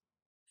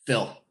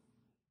 Phil.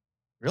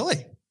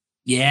 Really?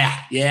 Yeah.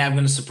 I'm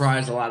going to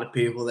surprise a lot of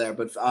people there,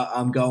 but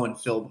I'm going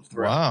Phil the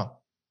Thrill. Wow,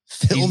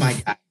 He's my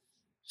guy.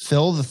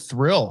 Phil the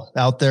Thrill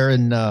out there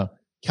in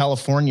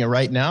California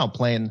right now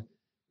playing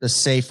the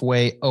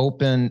Safeway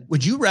Open.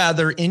 Would you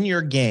rather in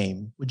your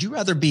game,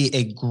 be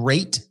a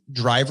great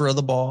driver of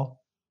the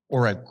ball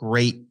or a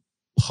great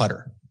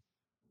putter?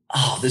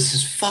 Oh, this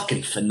is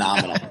fucking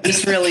phenomenal.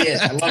 This really is.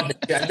 I love it.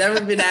 I've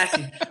never been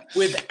asking,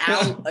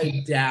 without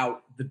a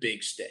doubt, the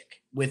big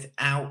stick.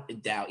 Without a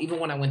doubt. Even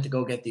when I went to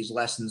go get these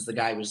lessons, the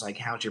guy was like,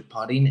 how's your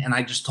putting? And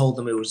I just told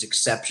him it was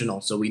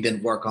exceptional. So we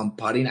didn't work on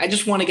putting. I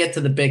just want to get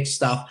to the big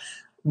stuff.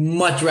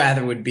 Much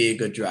rather would be a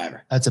good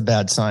driver. That's a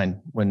bad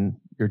sign when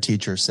your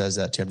teacher says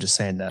that to you. I'm just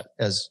saying that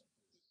as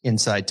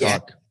inside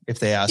talk. Yeah. If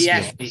they ask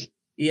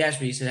he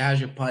asked me, he said, how's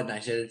your putt? And I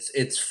said,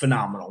 it's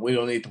phenomenal. We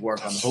don't need to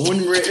work on it.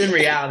 But in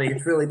reality,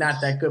 it's really not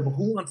that good. But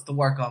who wants to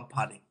work on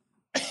putting?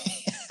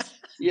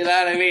 You know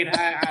what I mean?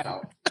 I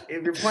don't.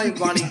 If you're playing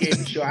money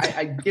games, sure.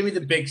 I give me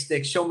the big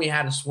stick. Show me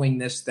how to swing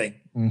this thing.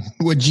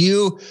 Would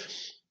you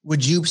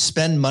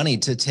spend money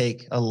to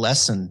take a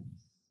lesson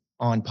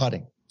on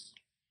putting?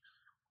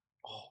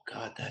 Oh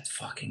God, that's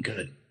fucking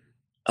good.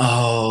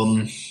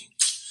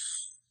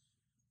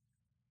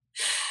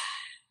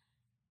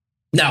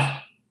 No.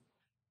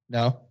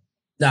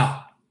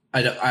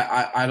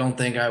 I don't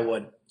think I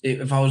would.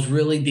 If I was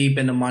really deep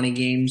into money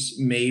games,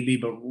 maybe,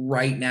 but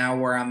right now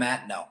where I'm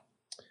at, no.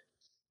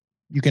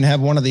 You can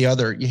have one or the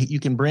other. You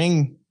can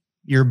bring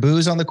your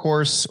booze on the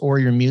course or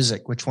your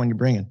music. Which one you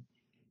bringing?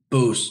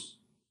 Booze.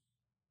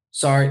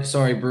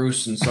 Sorry,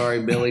 Bruce, and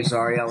sorry, Billy.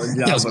 Sorry, Ellen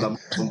John, but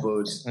I'm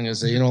booze. I'm gonna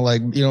say you don't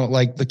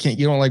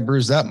like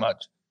Bruce that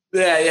much.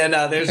 Yeah.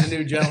 No, there's a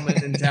new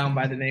gentleman in town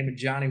by the name of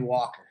Johnny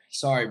Walker.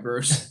 Sorry,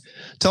 Bruce.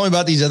 Tell me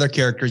about these other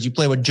characters. You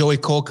play with Joey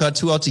Colcuts.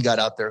 Who else you got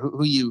out there?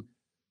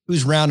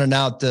 Who's rounding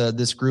out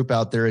this group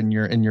out there in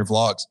your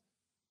vlogs?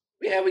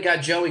 Yeah, we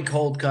got Joey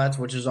Colcuts,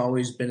 which has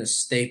always been a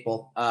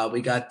staple.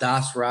 We got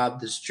Das Rob,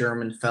 this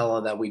German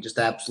fella that we just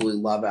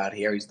absolutely love out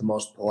here. He's the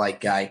most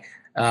polite guy.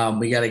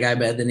 We got a guy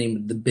by the name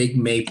of the Big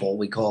Maple.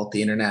 We call it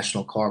the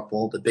International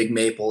Carpool. The Big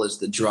Maple is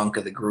the drunk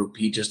of the group.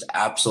 He just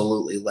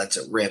absolutely lets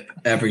it rip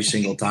every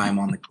single time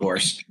on the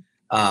course.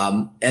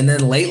 And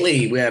then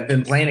lately, we have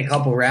been playing a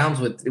couple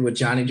rounds with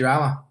Johnny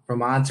Drama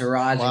from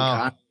Entourage.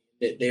 Wow.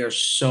 And they are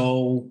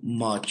so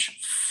much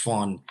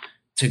fun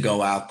to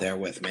go out there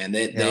with, man.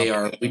 They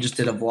are. We just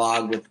did a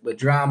vlog with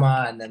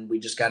Drama, and then we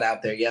just got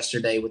out there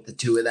yesterday with the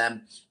two of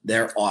them.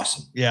 They're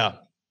awesome. Yeah,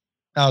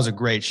 that was a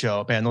great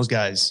show, man. Those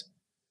guys,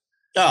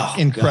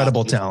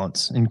 incredible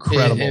talents,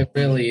 incredible. It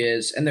really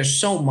is, and there's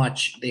so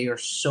much. They are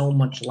so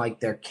much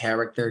like their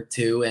character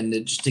too, and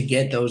just to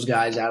get those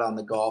guys out on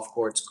the golf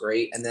court's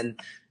great. And then,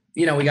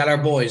 we got our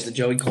boys, the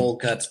Joey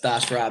Colcuts,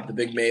 Das Rob, the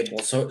Big Maple.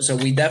 So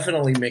we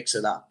definitely mix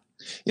it up.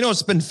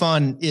 What's been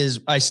fun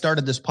is I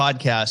started this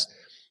podcast.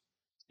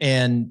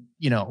 And,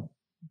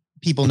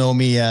 people know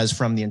me as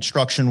from the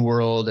instruction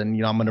world, and,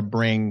 I'm going to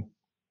bring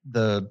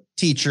the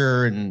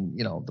teacher and,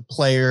 the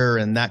player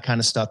and that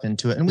kind of stuff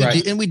into it.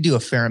 And we do a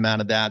fair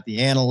amount of that, the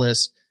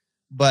analyst,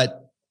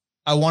 but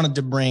I wanted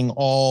to bring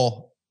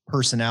all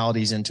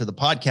personalities into the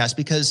podcast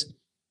because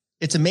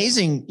it's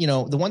amazing. You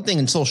know, the one thing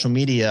in social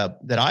media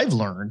that I've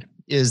learned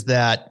is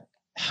that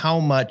how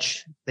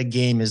much the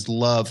game is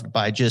loved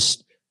by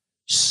just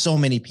so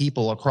many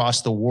people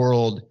across the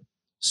world,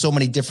 so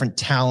many different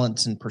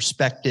talents and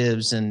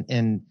perspectives.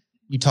 And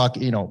you talk,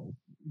 you know,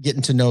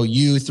 getting to know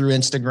you through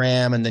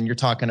Instagram. And then you're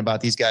talking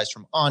about these guys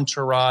from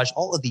Entourage,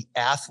 all of the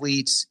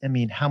athletes. I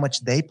mean, how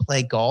much they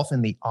play golf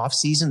in the off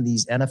season,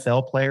 these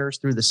NFL players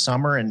through the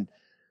summer, and,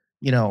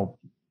 you know,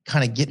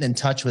 kind of getting in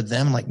touch with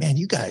them. Like, man,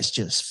 you guys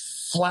just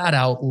flat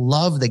out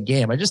love the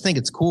game. I just think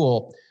it's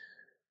cool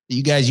that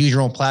you guys use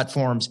your own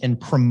platforms and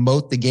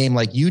promote the game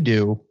like you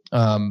do,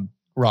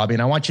 Robby.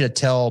 And I want you to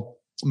tell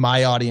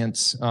my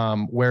audience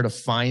where to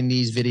find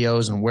these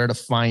videos and where to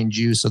find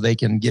you so they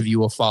can give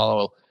you a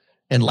follow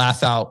and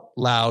laugh out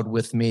loud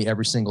with me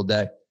every single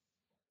day.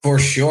 For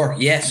sure.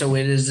 Yeah. So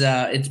it is,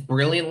 it's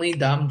Brilliantly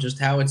Dumb, just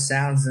how it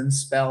sounds and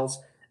spells.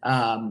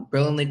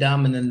 Brilliantly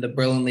Dumb, and then the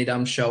Brilliantly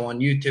Dumb show on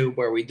YouTube,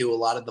 where we do a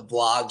lot of the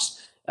vlogs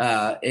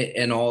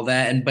and all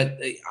that. But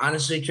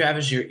honestly,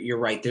 Travis, you're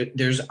right.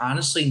 There's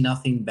honestly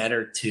nothing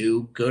better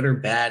too, good or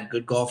bad,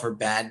 good golfer,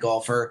 bad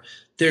golfer.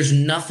 There's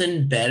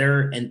nothing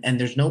better, and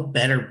there's no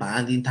better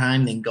bonding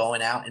time than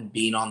going out and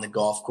being on the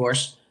golf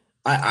course.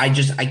 I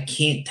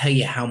can't tell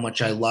you how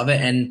much I love it.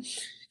 And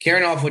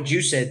carrying off what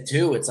you said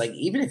too, it's like,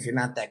 even if you're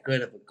not that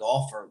good of a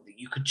golfer,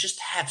 you could just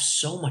have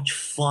so much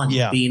fun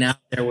being out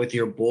there with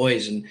your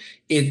boys. And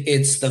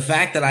it's the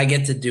fact that I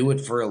get to do it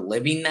for a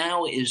living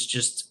now is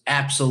just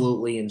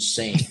absolutely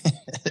insane.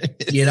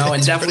 You know,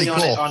 and definitely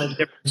cool. on a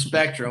different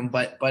spectrum,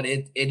 but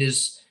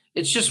it's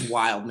just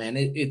wild, man.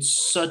 It's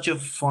such a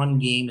fun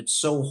game. It's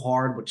so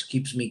hard, which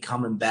keeps me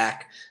coming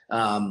back.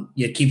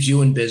 It keeps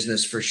you in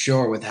business for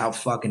sure with how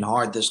fucking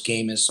hard this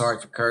game is.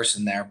 Sorry for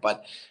cursing there,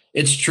 but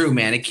it's true,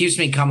 man. It keeps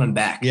me coming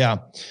back. Yeah,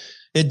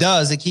 it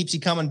does. It keeps you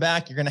coming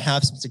back. You're going to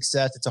have some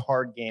success. It's a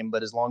hard game,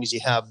 but as long as you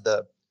have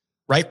the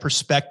right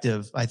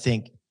perspective, I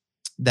think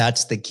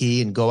that's the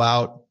key. And go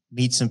out,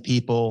 meet some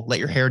people, let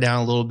your hair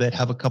down a little bit,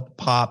 have a couple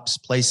pops,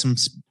 play some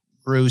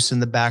Bruce in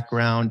the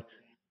background,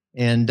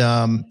 and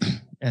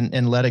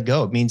let it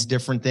go. It means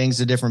different things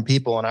to different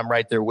people, and I'm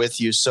right there with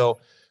you. So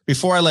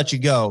before I let you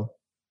go,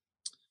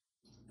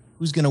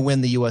 who's going to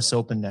win the U.S.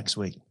 Open next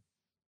week?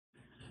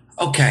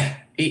 Okay,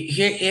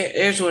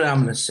 here's what I'm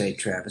going to say,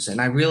 Travis, and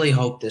I really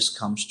hope this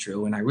comes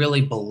true, and I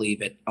really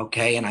believe it,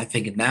 okay? And I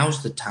think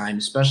now's the time,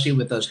 especially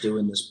with us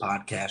doing this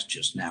podcast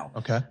just now.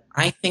 Okay.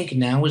 I think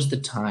now is the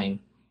time.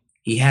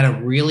 He had a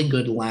really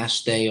good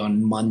last day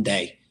on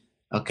Monday,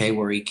 okay,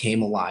 where he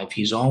came alive.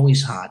 He's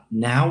always hot.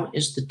 Now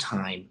is the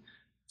time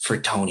for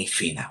Tony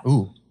Finau.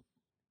 Ooh.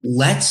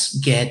 Let's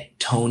get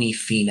Tony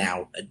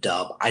Finau a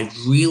dub. I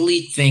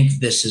really think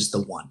this is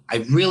the one.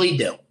 I really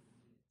do.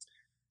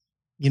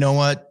 You know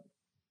what?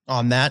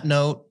 On that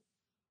note,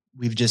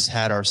 we've just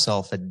had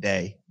ourselves a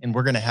day, and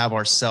we're going to have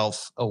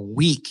ourselves a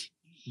week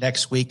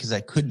next week, because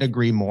I couldn't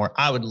agree more.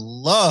 I would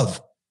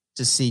love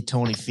to see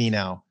Tony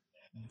Finau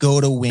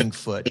go to Winged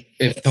Foot.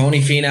 If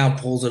Tony Finau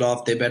pulls it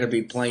off, they better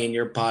be playing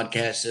your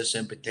podcast, this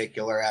in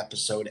particular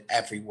episode,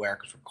 everywhere,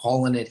 because we're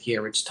calling it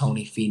here. It's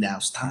Tony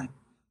Finau's time.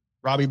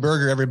 Robby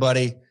Berger,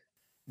 everybody.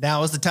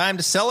 Now is the time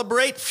to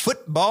celebrate.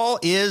 Football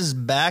is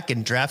back,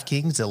 and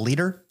DraftKings, a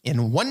leader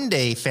in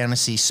one-day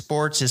fantasy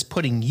sports, is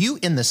putting you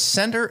in the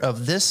center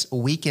of this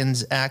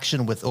weekend's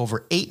action with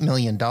over $8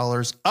 million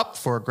up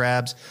for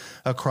grabs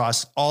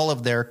across all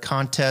of their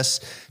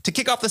contests. To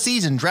kick off the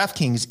season,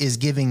 DraftKings is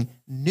giving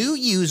new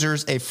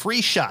users a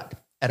free shot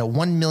at a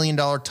 $1 million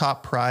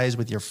top prize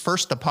with your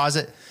first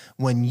deposit.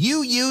 When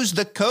you use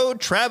the code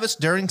Travis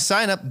during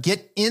signup,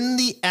 get in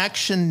the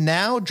action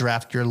now.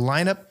 Draft your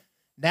lineup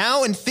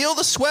now and feel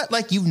the sweat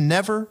like you've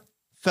never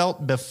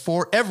felt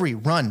before. Every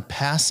run,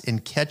 pass,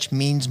 and catch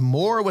means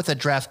more with a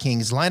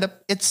DraftKings lineup.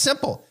 It's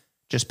simple.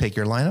 Just pick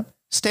your lineup,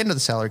 stay under the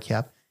salary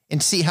cap,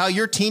 and see how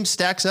your team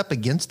stacks up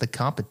against the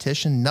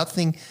competition.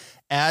 Nothing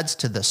adds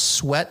to the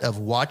sweat of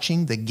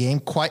watching the game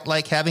quite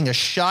like having a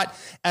shot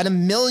at $1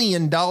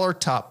 million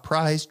top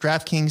prize.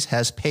 DraftKings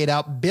has paid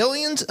out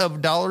billions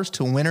of dollars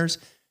to winners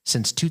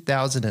since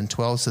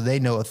 2012, so they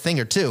know a thing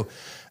or two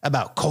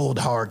about cold,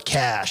 hard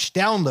cash.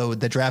 Download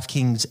the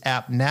DraftKings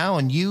app now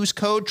and use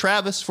code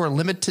Travis for a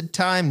limited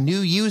time. New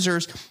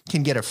users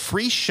can get a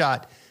free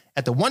shot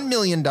at the $1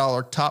 million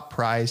top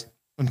prize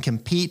and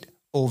compete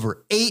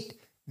over $8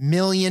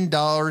 million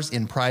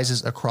in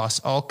prizes across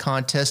all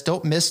contests.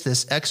 Don't miss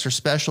this extra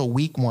special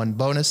week one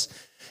bonus.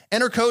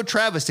 Enter code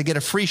Travis to get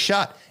a free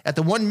shot at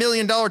the $1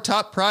 million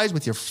top prize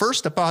with your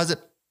first deposit.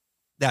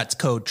 That's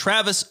code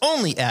Travis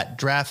only at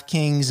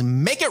DraftKings.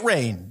 Make it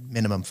rain.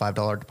 Minimum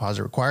 $5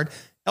 deposit required.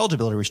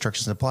 Eligibility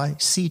restrictions apply.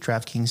 See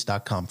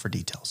DraftKings.com for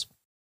details.